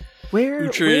 Where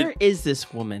Uhtred. is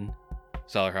this woman?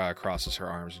 Salahara crosses her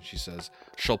arms and she says,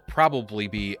 she'll probably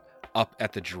be up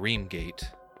at the Dream Gate,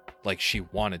 like she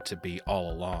wanted to be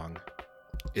all along.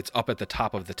 It's up at the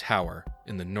top of the tower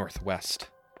in the northwest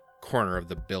corner of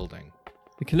the building.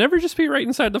 It can never just be right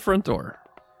inside the front door.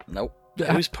 Nope. I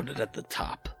always put it at the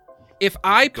top. If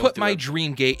I Go put through my it.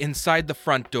 Dream Gate inside the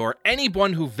front door,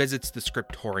 anyone who visits the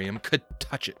scriptorium could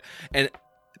touch it. And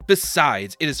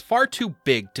besides, it is far too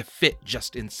big to fit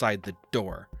just inside the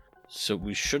door. So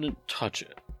we shouldn't touch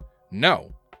it.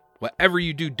 No. Whatever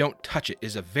you do, don't touch it. It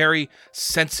is a very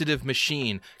sensitive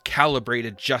machine,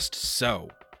 calibrated just so.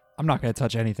 I'm not going to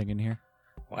touch anything in here.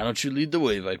 Why don't you lead the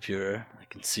way, Vipera? I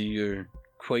can see you're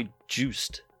quite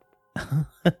juiced.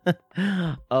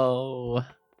 Oh,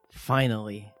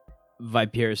 finally.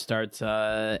 Vipera starts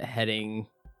heading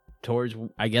towards,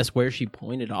 I guess, where she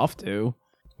pointed off to.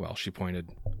 Well, she pointed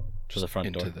To the front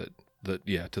into door.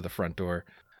 to the front door.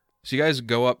 So you guys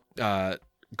go up the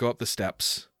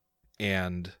steps,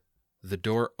 and the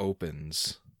door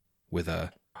opens with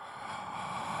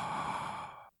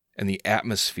and the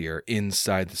atmosphere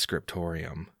inside the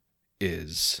scriptorium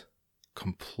is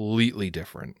completely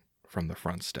different from the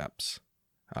front steps.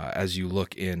 As you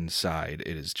look inside,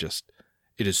 it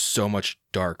is so much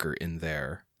darker in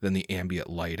there than the ambient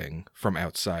lighting from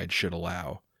outside should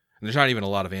allow. And there's not even a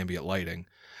lot of ambient lighting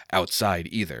outside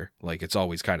either. Like, it's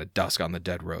always kind of dusk on the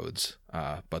dead roads.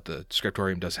 But the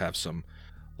scriptorium does have some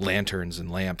lanterns and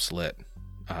lamps lit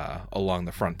along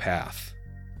the front path.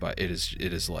 But it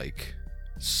is like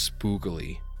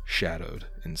spookily shadowed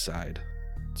inside.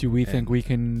 Do we think And- we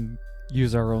can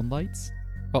use our own lights?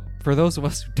 Well, for those of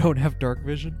us who don't have dark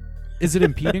vision, is it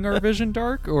impeding our vision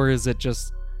dark, or is it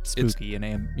just spooky and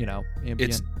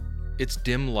ambient? It's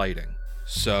dim lighting.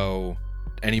 So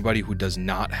anybody who does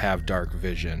not have dark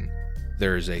vision,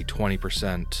 there's a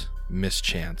 20%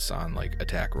 mischance on like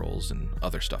attack rolls and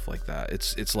other stuff like that.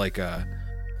 It's like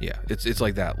it's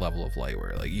like that level of light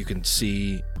where like you can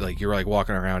see, like you're like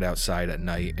walking around outside at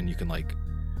night and you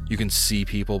can see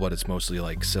people, but it's mostly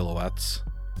like silhouettes.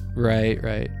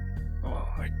 Right. Oh,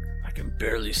 I can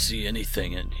barely see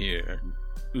anything in here.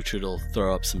 Uhtred will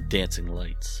throw up some dancing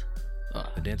lights.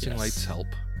 The dancing yes. lights help.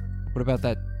 What about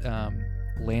that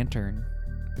lantern?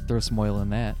 Could throw some oil in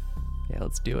that. Yeah,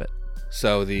 let's do it.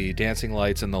 So the dancing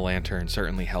lights and the lantern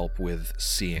certainly help with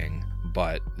seeing,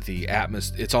 but the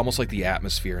it's almost like the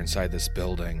atmosphere inside this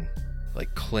building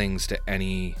like clings to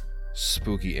any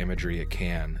spooky imagery it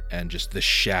can, and just the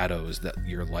shadows that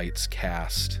your lights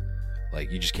cast,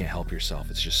 like you just can't help yourself.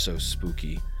 It's just so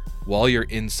spooky. While you're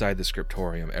inside the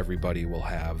scriptorium, everybody will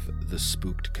have the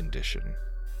spooked condition,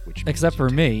 which means Except you for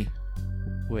take- me,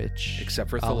 which Except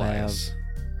for I'll Thalias.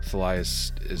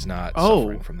 Thalias is not Oh.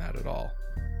 suffering from that at all.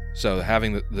 So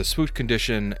having the spooked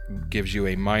condition gives you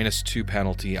a -2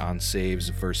 penalty on saves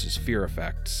versus fear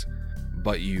effects,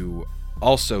 but you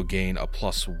also gain a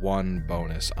 +1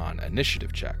 bonus on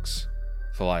initiative checks.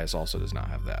 Thalias also does not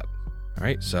have that. All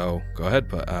right, so go ahead,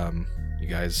 but you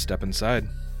guys step inside.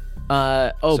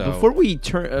 So-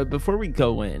 Before we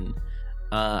go in,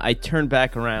 I turn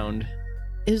back around.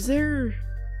 Is there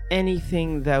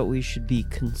anything that we should be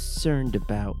concerned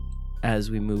about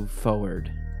as we move forward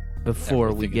before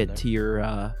we Everything in get there. to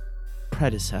your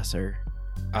predecessor?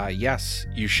 Yes,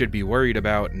 you should be worried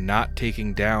about not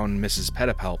taking down Mrs.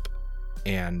 Petapelp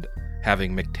and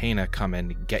having McTana come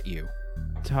and get you.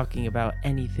 Talking about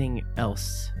anything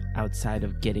else outside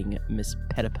of getting Miss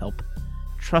Petapelp.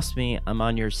 Trust me, I'm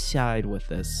on your side with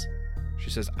this. She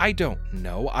says, I don't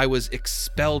know. I was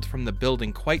expelled from the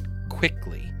building quite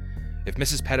quickly. If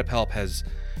Mrs. Petapelp has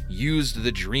used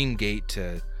the Dream Gate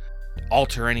to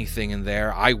alter anything in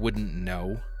there, I wouldn't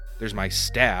know. There's my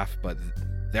staff, but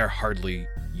they're hardly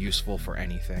useful for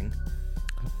anything.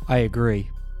 I agree.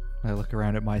 I look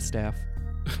around at my staff.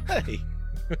 Hey.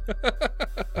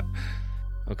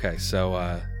 Okay,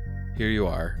 so here you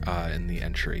are in the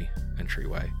entryway.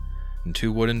 And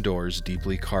 2 wooden doors,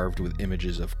 deeply carved with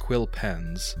images of quill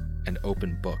pens and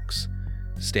open books,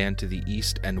 stand to the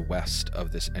east and west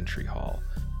of this entry hall.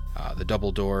 The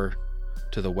double door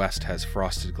to the west has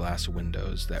frosted glass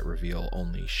windows that reveal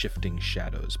only shifting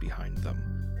shadows behind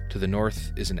them. To the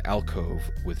north is an alcove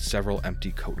with several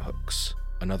empty coat hooks.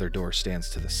 Another door stands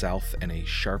to the south, and a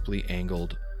sharply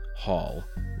angled hall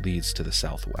leads to the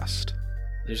southwest.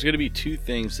 There's going to be 2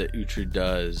 things that Uhtred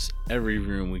does every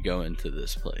room we go into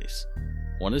this place.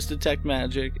 1 is detect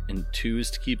magic, and 2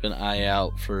 is to keep an eye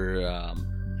out for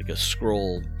like a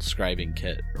scroll scribing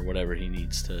kit or whatever he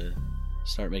needs to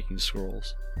start making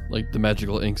scrolls. Like the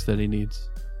magical inks that he needs.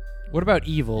 What about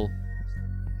evil?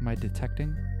 Am I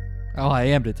detecting? Oh, I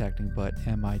am detecting, but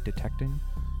am I detecting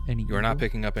any You are not evil?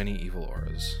 picking up any evil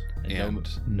auras. And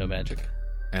no magic.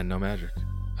 And no magic.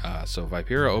 So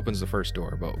Vipera opens the first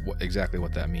door, but exactly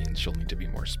what that means, she'll need to be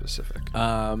more specific.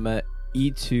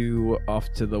 E2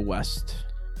 off to the west.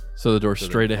 So the door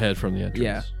straight ahead from the entrance.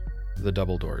 Yeah. The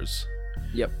double doors.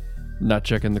 Yep. Not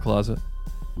checking the closet.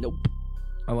 Nope.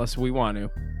 Unless we want to.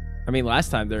 I mean, last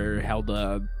time they held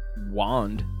a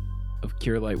wand of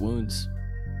cure light wounds.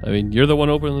 I mean, you're the one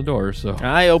opening the door, so.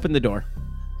 I opened the door.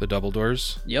 The double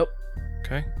doors. Yep.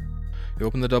 Okay. You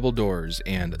open the double doors,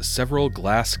 and several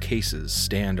glass cases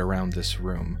stand around this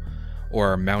room,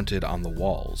 or are mounted on the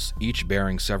walls, each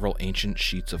bearing several ancient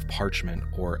sheets of parchment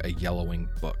or a yellowing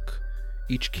book.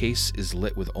 Each case is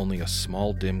lit with only a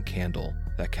small dim candle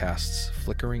that casts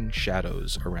flickering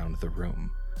shadows around the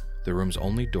room. The room's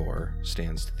only door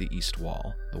stands to the east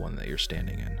wall, the one that you're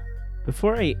standing in.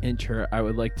 Before I enter, I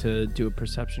would like to do a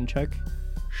perception check.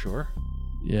 Sure.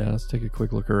 Yeah, let's take a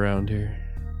quick look around here.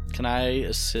 Can I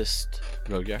assist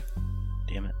Rogar?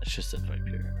 Damn it, it's just a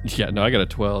Viper. Yeah, no, I got a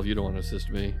 12. You don't want to assist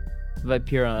me.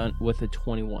 Vipera with a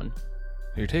 21.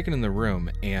 You're taken in the room,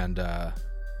 and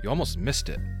you almost missed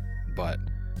it, but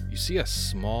you see a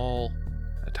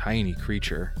tiny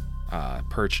creature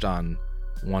perched on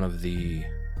one of the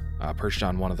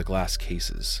glass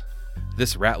cases.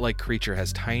 This rat-like creature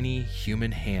has tiny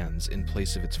human hands in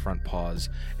place of its front paws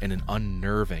and an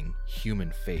unnerving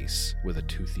human face with a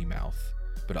toothy mouth,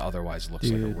 but otherwise looks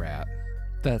like a rat.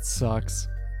 That sucks.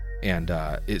 And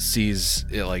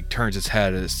it turns its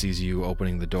head as it sees you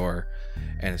opening the door,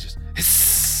 and it's just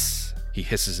hiss. He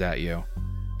hisses at you,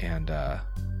 and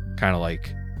kind of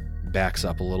like backs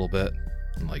up a little bit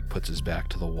and like puts his back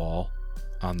to the wall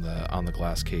on the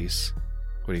glass case.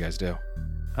 What do you guys do?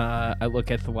 I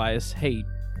look at Thalias. Hey,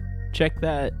 check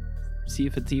that. See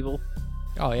if it's evil.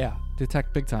 Oh yeah,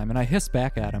 detect big time, and I hiss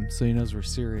back at him so he knows we're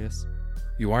serious.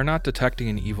 You are not detecting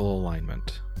an evil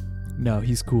alignment. No,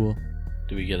 he's cool.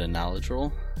 Do we get a knowledge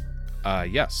roll?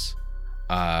 Yes.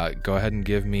 Go ahead and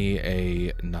give me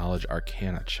a knowledge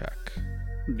arcana check.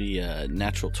 It'd be a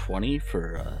natural 20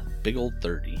 for a big old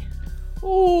 30.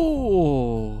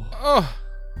 Oh. Oh,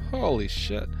 holy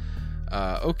shit.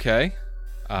 Okay.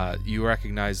 You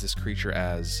recognize this creature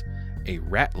as a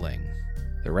ratling.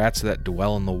 The rats that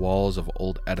dwell in the walls of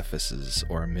old edifices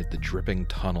or amid the dripping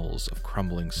tunnels of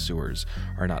crumbling sewers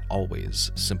are not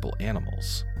always simple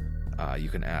animals. You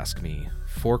can ask me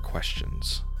 4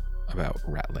 questions about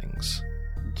ratlings.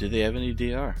 Do they have any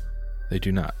DR? They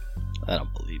do not. I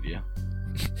don't believe you.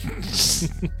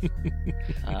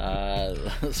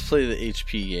 Let's play the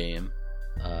HP game.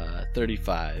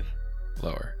 35.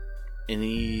 Lower.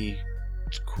 Any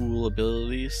cool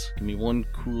abilities? Give me one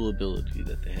cool ability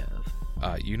that they have.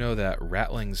 You know that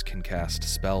ratlings can cast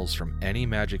spells from any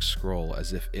magic scroll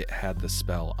as if it had the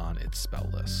spell on its spell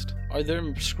list. Are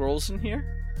there scrolls in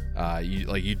here?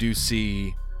 You do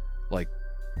see like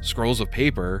scrolls of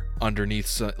paper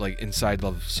underneath inside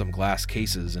of some glass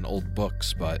cases and old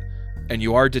books, and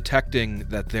you are detecting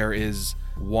that there is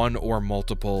one or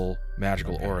multiple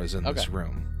magical auras in this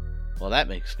room. Well, that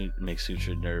makes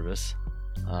Uhtred nervous.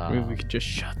 Maybe we could just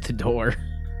shut the door.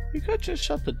 We could just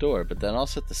shut the door, but then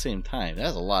also at the same time,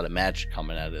 there's a lot of magic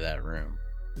coming out of that room.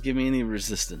 Give me any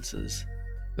resistances.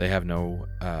 They have no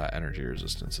energy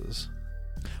resistances.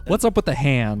 What's up with the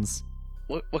hands?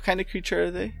 What kind of creature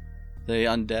are they? They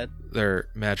undead? They're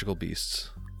magical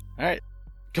beasts. All right,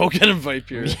 go get him,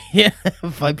 Viper. Yeah,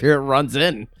 Vipera runs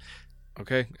in.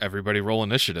 Okay, everybody roll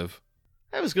initiative.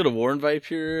 I was gonna warn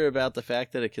Viper about the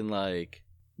fact that it can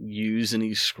use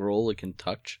any scroll it can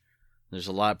touch. There's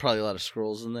probably a lot of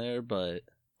scrolls in there, but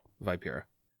Vipera.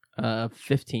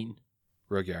 15.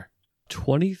 Rogyar.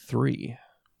 23.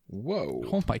 Whoa.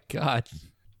 Oh my god.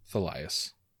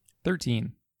 Thalias.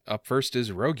 13. Up first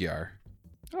is Rogyar.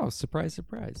 Oh, surprise,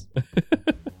 surprise.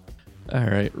 All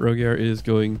right, Rogyar is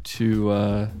going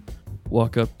to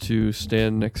walk up to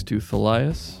stand next to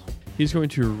Thalias. He's going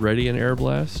to ready an air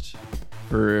blast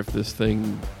for if this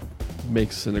thing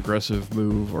makes an aggressive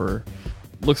move or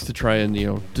looks to try and,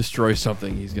 destroy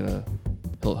something.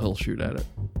 He'll shoot at it.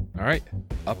 All right.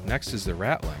 Up next is the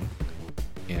Ratling,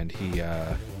 and he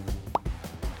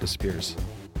disappears.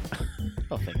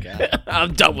 Oh, thank God.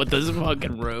 I'm done with this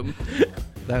fucking room.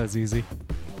 That was easy.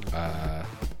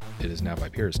 It is now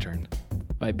Vipera's turn.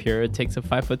 Vipera takes a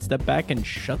 5-foot step back and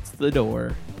shuts the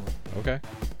door. Okay.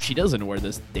 She doesn't know where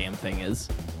this damn thing is.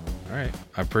 All right.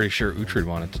 I'm pretty sure Uhtred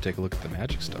wanted to take a look at the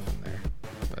magic stuff in there.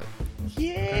 But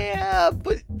Yeah,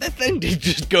 but that thing did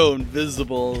just go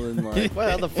invisible and like, well,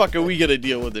 how the fuck are we gonna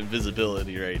deal with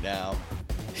invisibility right now?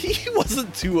 He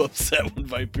wasn't too upset when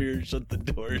Viper shut the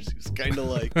doors. He was kind of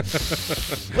like,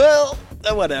 well,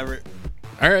 whatever.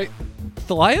 all right.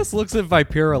 Thalias looks at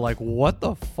Vipera like, what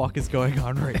the fuck is going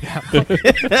on right now?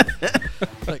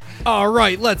 Like, all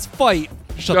right, let's fight.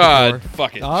 Shut the God, door.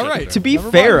 fuck it. All Shut the right. door. To be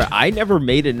Never fair, mind. I never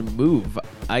made a move.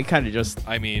 I kind of just...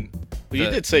 I mean, Well, you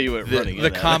did say you went running. The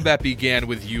in that. combat began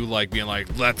with you like being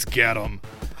like, "Let's get him,"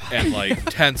 and like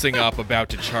tensing up, about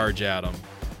to charge at him.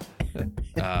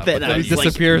 But Then Then I he was like,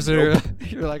 disappears nope.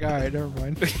 and you're like, all right, never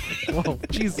mind. Whoa,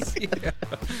 Jesus.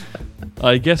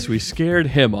 I guess we scared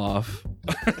him off.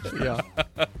 Yeah.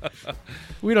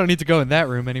 We don't need to go in that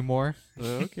room anymore.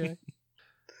 Okay.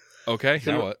 Okay.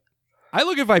 Now what? I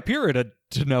look at Vipera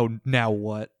to know now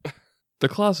what. The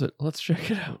closet. Let's check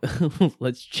it out.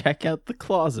 Let's check out the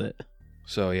closet.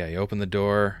 So yeah, you open the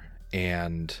door,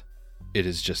 and it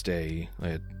is just a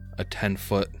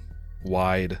 10-foot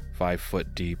wide,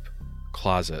 5-foot deep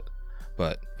closet.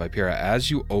 But Vipera, as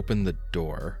you open the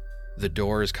door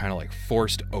is kind of like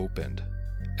forced opened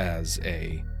as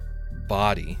a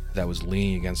body that was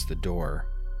leaning against the door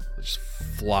just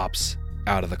flops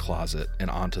out of the closet and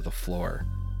onto the floor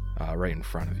right in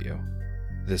front of you.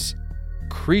 This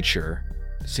creature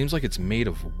seems like it's made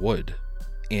of wood,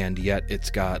 and yet it's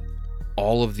got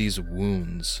all of these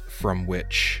wounds from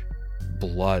which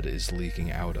blood is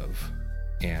leaking out of.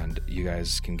 And you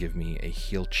guys can give me a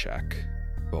heal check.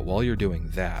 But while you're doing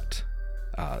that,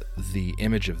 the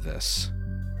image of this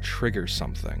triggers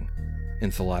something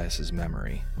in Thalias'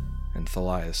 memory. And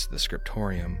Thalias, the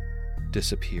scriptorium,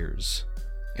 disappears.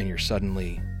 And you're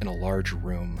suddenly in a large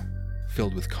room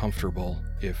filled with comfortable,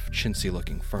 if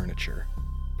chintzy-looking furniture.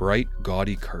 Bright,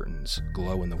 gaudy curtains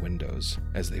glow in the windows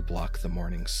as they block the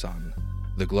morning sun.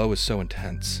 The glow is so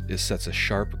intense, it sets a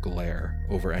sharp glare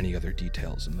over any other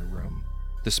details in the room.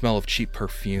 The smell of cheap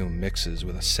perfume mixes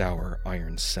with a sour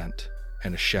iron scent,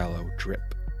 and a shallow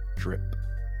drip, drip,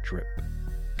 drip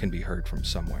can be heard from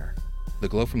somewhere. The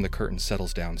glow from the curtain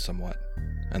settles down somewhat,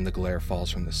 and the glare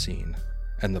falls from the scene,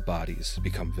 and the bodies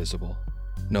become visible.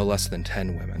 No less than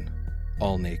 10 women,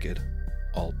 all naked,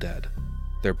 all dead.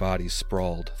 Their bodies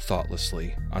sprawled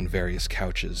thoughtlessly on various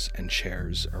couches and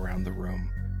chairs around the room.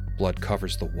 Blood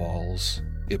covers the walls.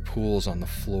 It pools on the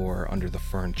floor under the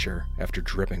furniture after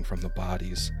dripping from the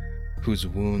bodies, whose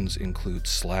wounds include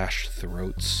slashed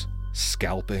throats,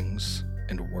 scalpings,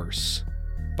 and worse,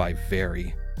 by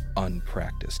very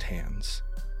unpracticed hands.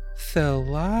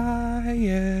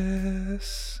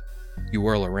 Thalias. You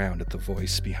whirl around at the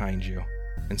voice behind you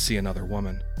and see another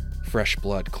woman. Fresh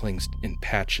blood clings in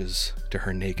patches to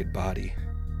her naked body.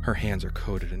 Her hands are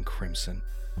coated in crimson.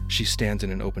 She stands in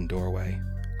an open doorway,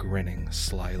 grinning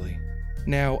slyly.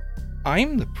 Now,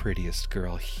 I'm the prettiest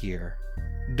girl here,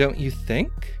 don't you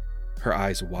think? Her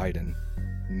eyes widen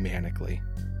manically.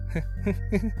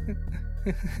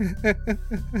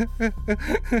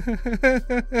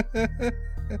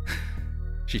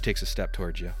 She takes a step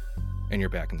towards you, and you're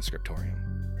back in the scriptorium.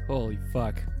 Holy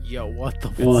fuck. Yo, what the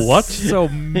fuck? What? So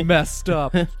messed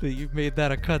up that you made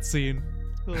that a cutscene.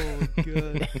 Oh,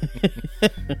 God.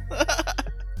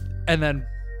 And then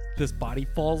this body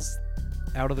falls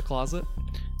out of the closet.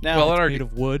 Now, Well, it It's already- made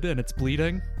of wood and it's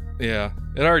bleeding. Yeah,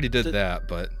 it already did that,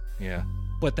 but yeah.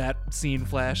 But that scene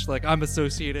flashed. Like, I'm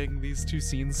associating these two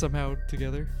scenes somehow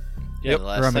together. yeah, Yep. the Or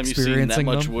last I'm time you seen that experiencing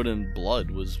much them. wood and blood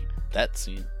was that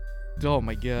scene. Oh,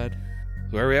 my God.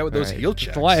 Where are we at with those All right. heal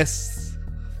checks?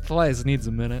 Thalias needs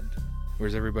a minute.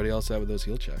 Where's everybody else at with those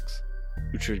heal checks?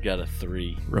 Uhtred got a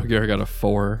 3. Rogyar got a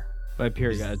 4.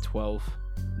 Vipera got a 12.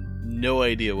 No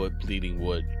idea what bleeding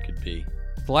wood could be.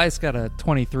 Thalias got a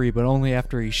 23, but only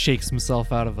after he shakes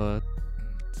himself out of a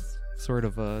sort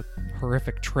of a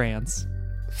horrific trance.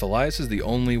 Thalias is the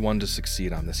only one to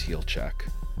succeed on this heal check.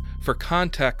 for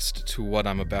context to what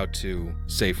I'm about to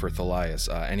say for Thalias,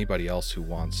 anybody else who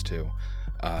wants to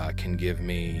can give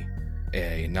me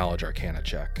a Knowledge Arcana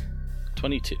check.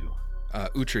 22.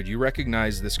 Uhtred, you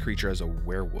recognize this creature as a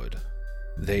werewood.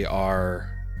 They are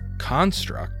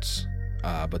constructs,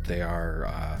 but they're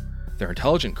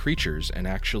intelligent creatures and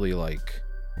actually like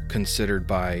considered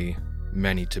by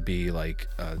many to be like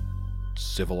a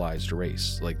civilized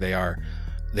race. Like they are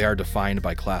defined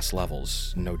by class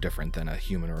levels, no different than a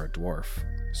human or a dwarf.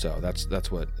 So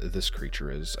that's what this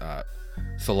creature is.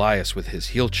 Thalias, with his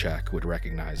heal check, would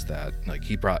recognize that. Like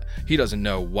he doesn't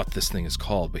know what this thing is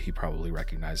called, but he probably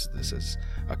recognizes this as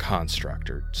a construct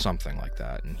or something like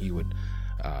that, and he would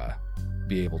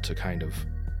be able to kind of.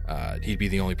 He'd be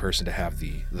the only person to have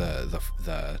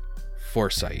the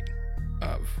foresight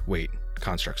of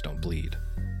constructs don't bleed.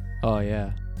 Oh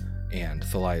yeah. And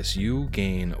Thalias, you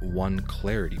gain 1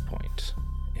 clarity point.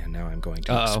 And now I'm going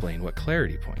to explain what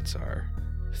clarity points are.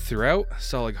 Throughout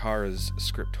Salighara's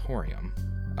scriptorium,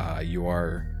 you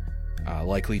are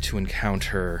likely to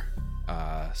encounter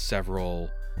several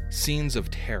scenes of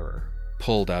terror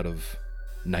pulled out of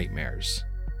nightmares.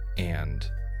 And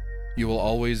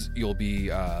you'll be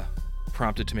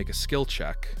prompted to make a skill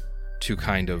check to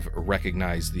kind of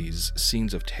recognize these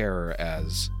scenes of terror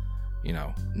as,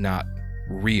 not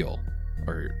real,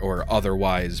 or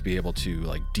otherwise be able to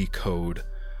like decode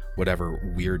whatever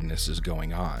weirdness is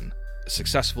going on.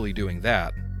 Successfully doing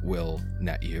that will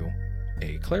net you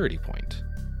a clarity point,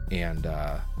 and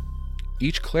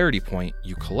each clarity point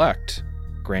you collect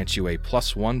grants you a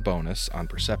 +1 bonus on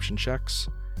perception checks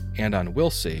and on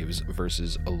will saves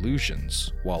versus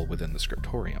illusions while within the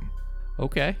scriptorium.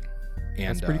 Okay.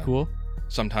 And that's pretty cool.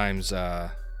 Sometimes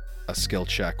a skill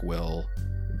check will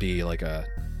be like a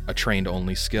trained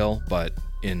only skill, but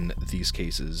in these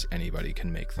cases anybody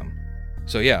can make them.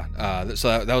 So yeah,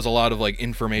 so that was a lot of like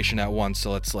information at once.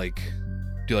 So let's like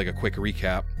do like a quick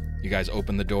recap. You guys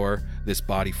open the door, this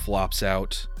body flops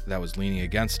out that was leaning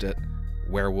against it,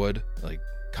 werewood, like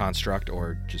construct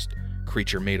or just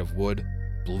creature made of wood,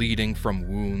 bleeding from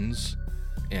wounds,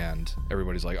 and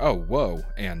everybody's like, oh whoa,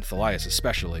 and Thalias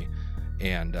especially,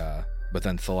 and but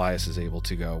then Thalias is able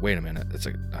to go, wait a minute, it's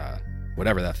a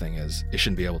whatever that thing is, it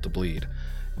shouldn't be able to bleed.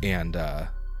 And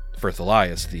for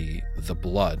Thalias, the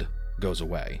blood goes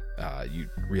away. You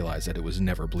realize that it was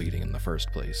never bleeding in the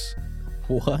first place.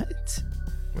 What?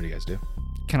 What do you guys do?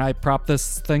 Can I prop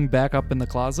this thing back up in the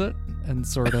closet and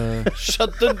sort of...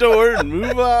 Shut the door and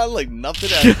move on like nothing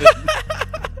happened.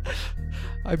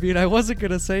 I mean, I wasn't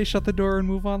going to say shut the door and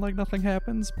move on like nothing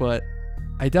happens, but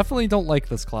I definitely don't like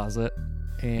this closet.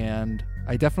 And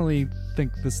I definitely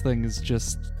think this thing is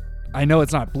just... I know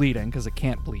it's not bleeding because it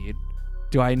can't bleed.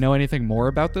 Do I know anything more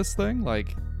about this thing?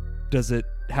 Like, does it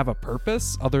have a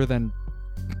purpose other than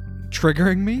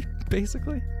triggering me,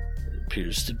 basically? It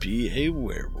appears to be a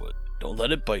werewood. Don't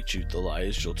let it bite you,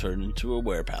 Thalias. You'll turn into a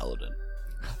werepaladin.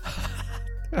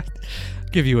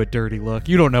 Give you a dirty look.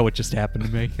 You don't know what just happened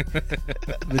to me.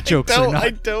 The jokes are not.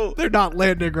 I don't. They're not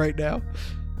landing right now.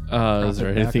 Is there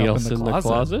anything else in the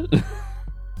closet?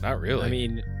 Not really. I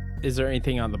mean, is there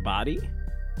anything on the body?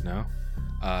 No.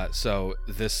 So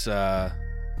this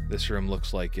room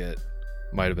looks like it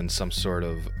might have been some sort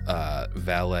of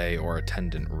valet or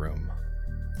attendant room.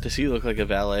 Does he look like a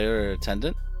valet or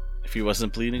attendant? If he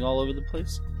wasn't bleeding all over the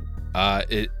place?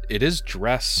 It is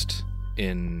dressed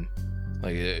in,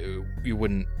 like, you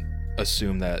wouldn't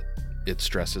assume that it's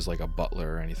dressed as like a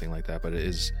butler or anything like that, but it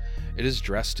is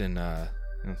dressed in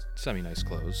semi-nice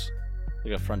clothes.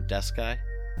 Like a front desk guy?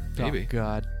 Maybe. Oh,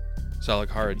 God.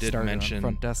 Salighara did mention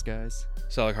front desk guys.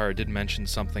 Salighara did mention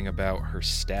something about her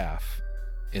staff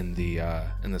in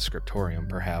the scriptorium.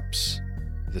 Perhaps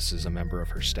this is a member of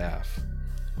her staff.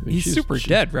 I mean, He's super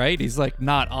dead, right? He's like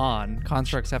not on.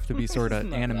 Constructs have to be sort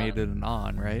of animated and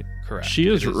on, right? Correct. She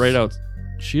is right out.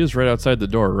 She is right outside the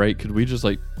door, right? Could we just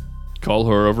like call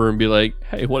her over and be like,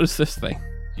 "Hey, what is this thing?"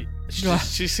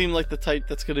 She seemed like the type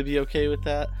that's going to be okay with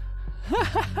that.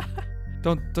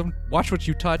 Don't watch what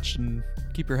you touch and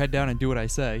keep your head down and do what I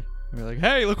say. And we're like,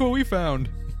 hey, look what we found.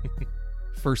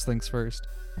 First things first.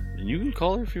 And you can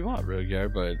call her if you want,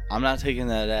 Rogar, but I'm not taking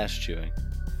that ass chewing.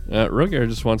 Rogar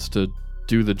just wants to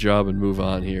do the job and move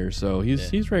on here, so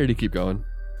he's ready to keep going.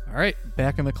 All right,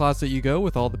 back in the closet you go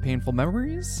with all the painful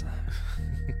memories.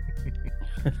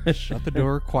 Shut the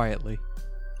door quietly.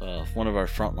 If one of our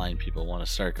frontline people want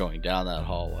to start going down that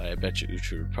hallway, I bet you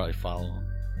Uhtred would probably follow him.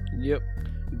 Yep.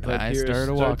 I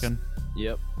started walking.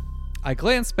 Yep. I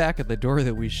glanced back at the door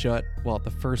that we shut, well,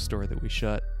 the first door that we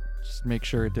shut, just to make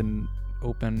sure it didn't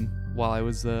open while I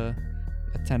was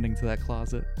attending to that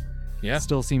closet. Yeah.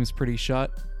 Still seems pretty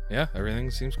shut. Yeah, everything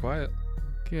seems quiet.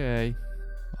 Okay,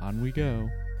 on we go.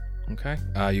 Okay.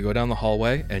 You go down the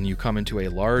hallway and you come into a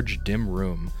large, dim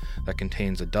room that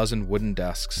contains a dozen wooden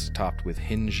desks topped with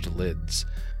hinged lids,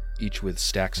 each with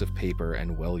stacks of paper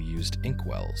and well-used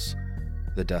inkwells.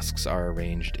 The desks are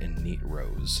arranged in neat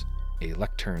rows. A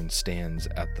lectern stands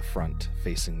at the front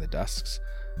facing the desks,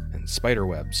 and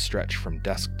spiderwebs stretch from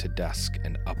desk to desk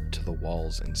and up to the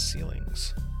walls and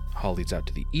ceilings. Hall leads out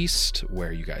to the east,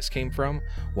 where you guys came from,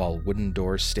 while wooden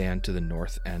doors stand to the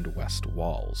north and west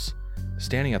walls.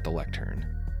 Standing at the lectern,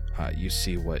 you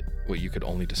see what you could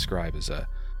only describe as a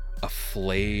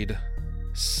flayed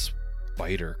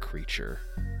spider creature,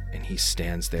 and he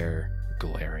stands there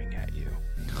glaring at you.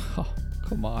 Oh,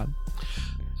 come on.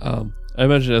 I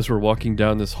imagine as we're walking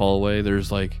down this hallway,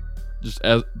 there's like, just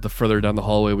as the further down the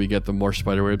hallway we get, the more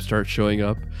spiderwebs start showing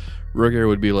up. Ruger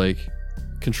would be like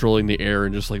controlling the air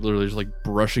and just like literally just like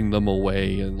brushing them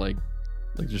away and like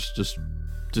just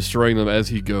destroying them as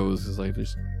he goes. It's like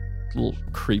just a little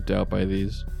creeped out by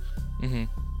these. Mm-hmm.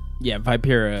 Yeah,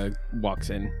 Vipera walks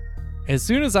in. As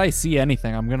soon as I see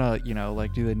anything, I'm gonna,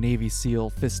 like do the Navy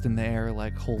SEAL fist in the air,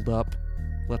 like hold up,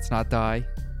 let's not die.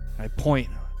 I point.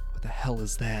 What the hell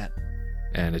is that?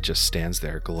 And it just stands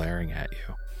there glaring at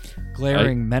you.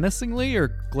 Glaring menacingly or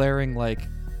glaring like,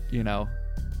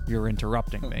 you're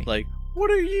interrupting me? Like,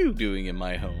 what are you doing in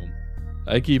my home?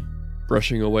 I keep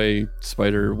brushing away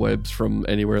spider webs from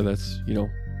anywhere that's,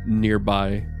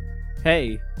 nearby.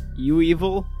 Hey, you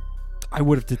evil? I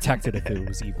would have detected if it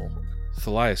was evil.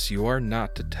 Thalias, you are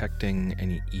not detecting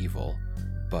any evil,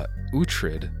 but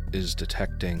Uhtred is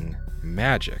detecting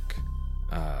magic.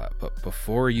 But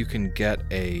before you can get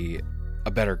a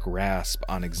better grasp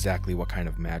on exactly what kind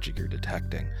of magic you're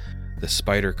detecting, the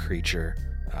spider creature,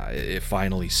 it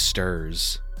finally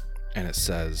stirs, and it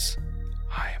says,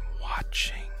 "I am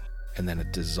watching." And then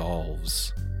it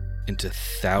dissolves into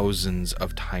thousands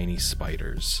of tiny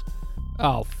spiders.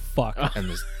 Oh, fuck.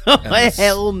 And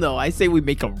Hell no. I say we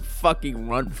make a fucking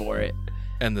run for it.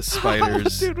 And the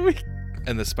spiders Dude,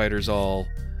 and the spiders all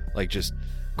like just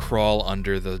crawl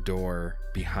under the door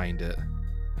behind it,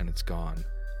 and it's gone.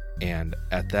 And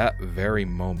at that very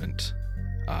moment,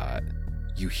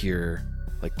 you hear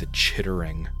like the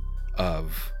chittering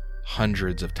of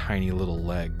hundreds of tiny little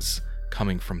legs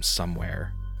coming from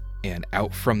somewhere, and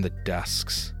out from the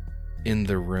desks in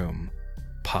the room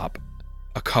pop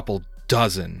a couple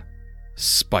dozen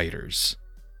spiders,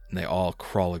 and they all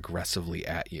crawl aggressively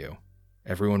at you.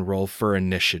 Everyone roll for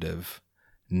initiative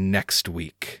next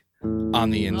week on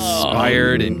the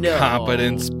Inspired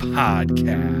Incompetence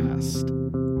Podcast.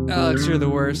 Alex, you're the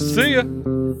worst. See ya.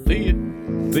 See ya.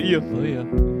 See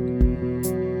ya.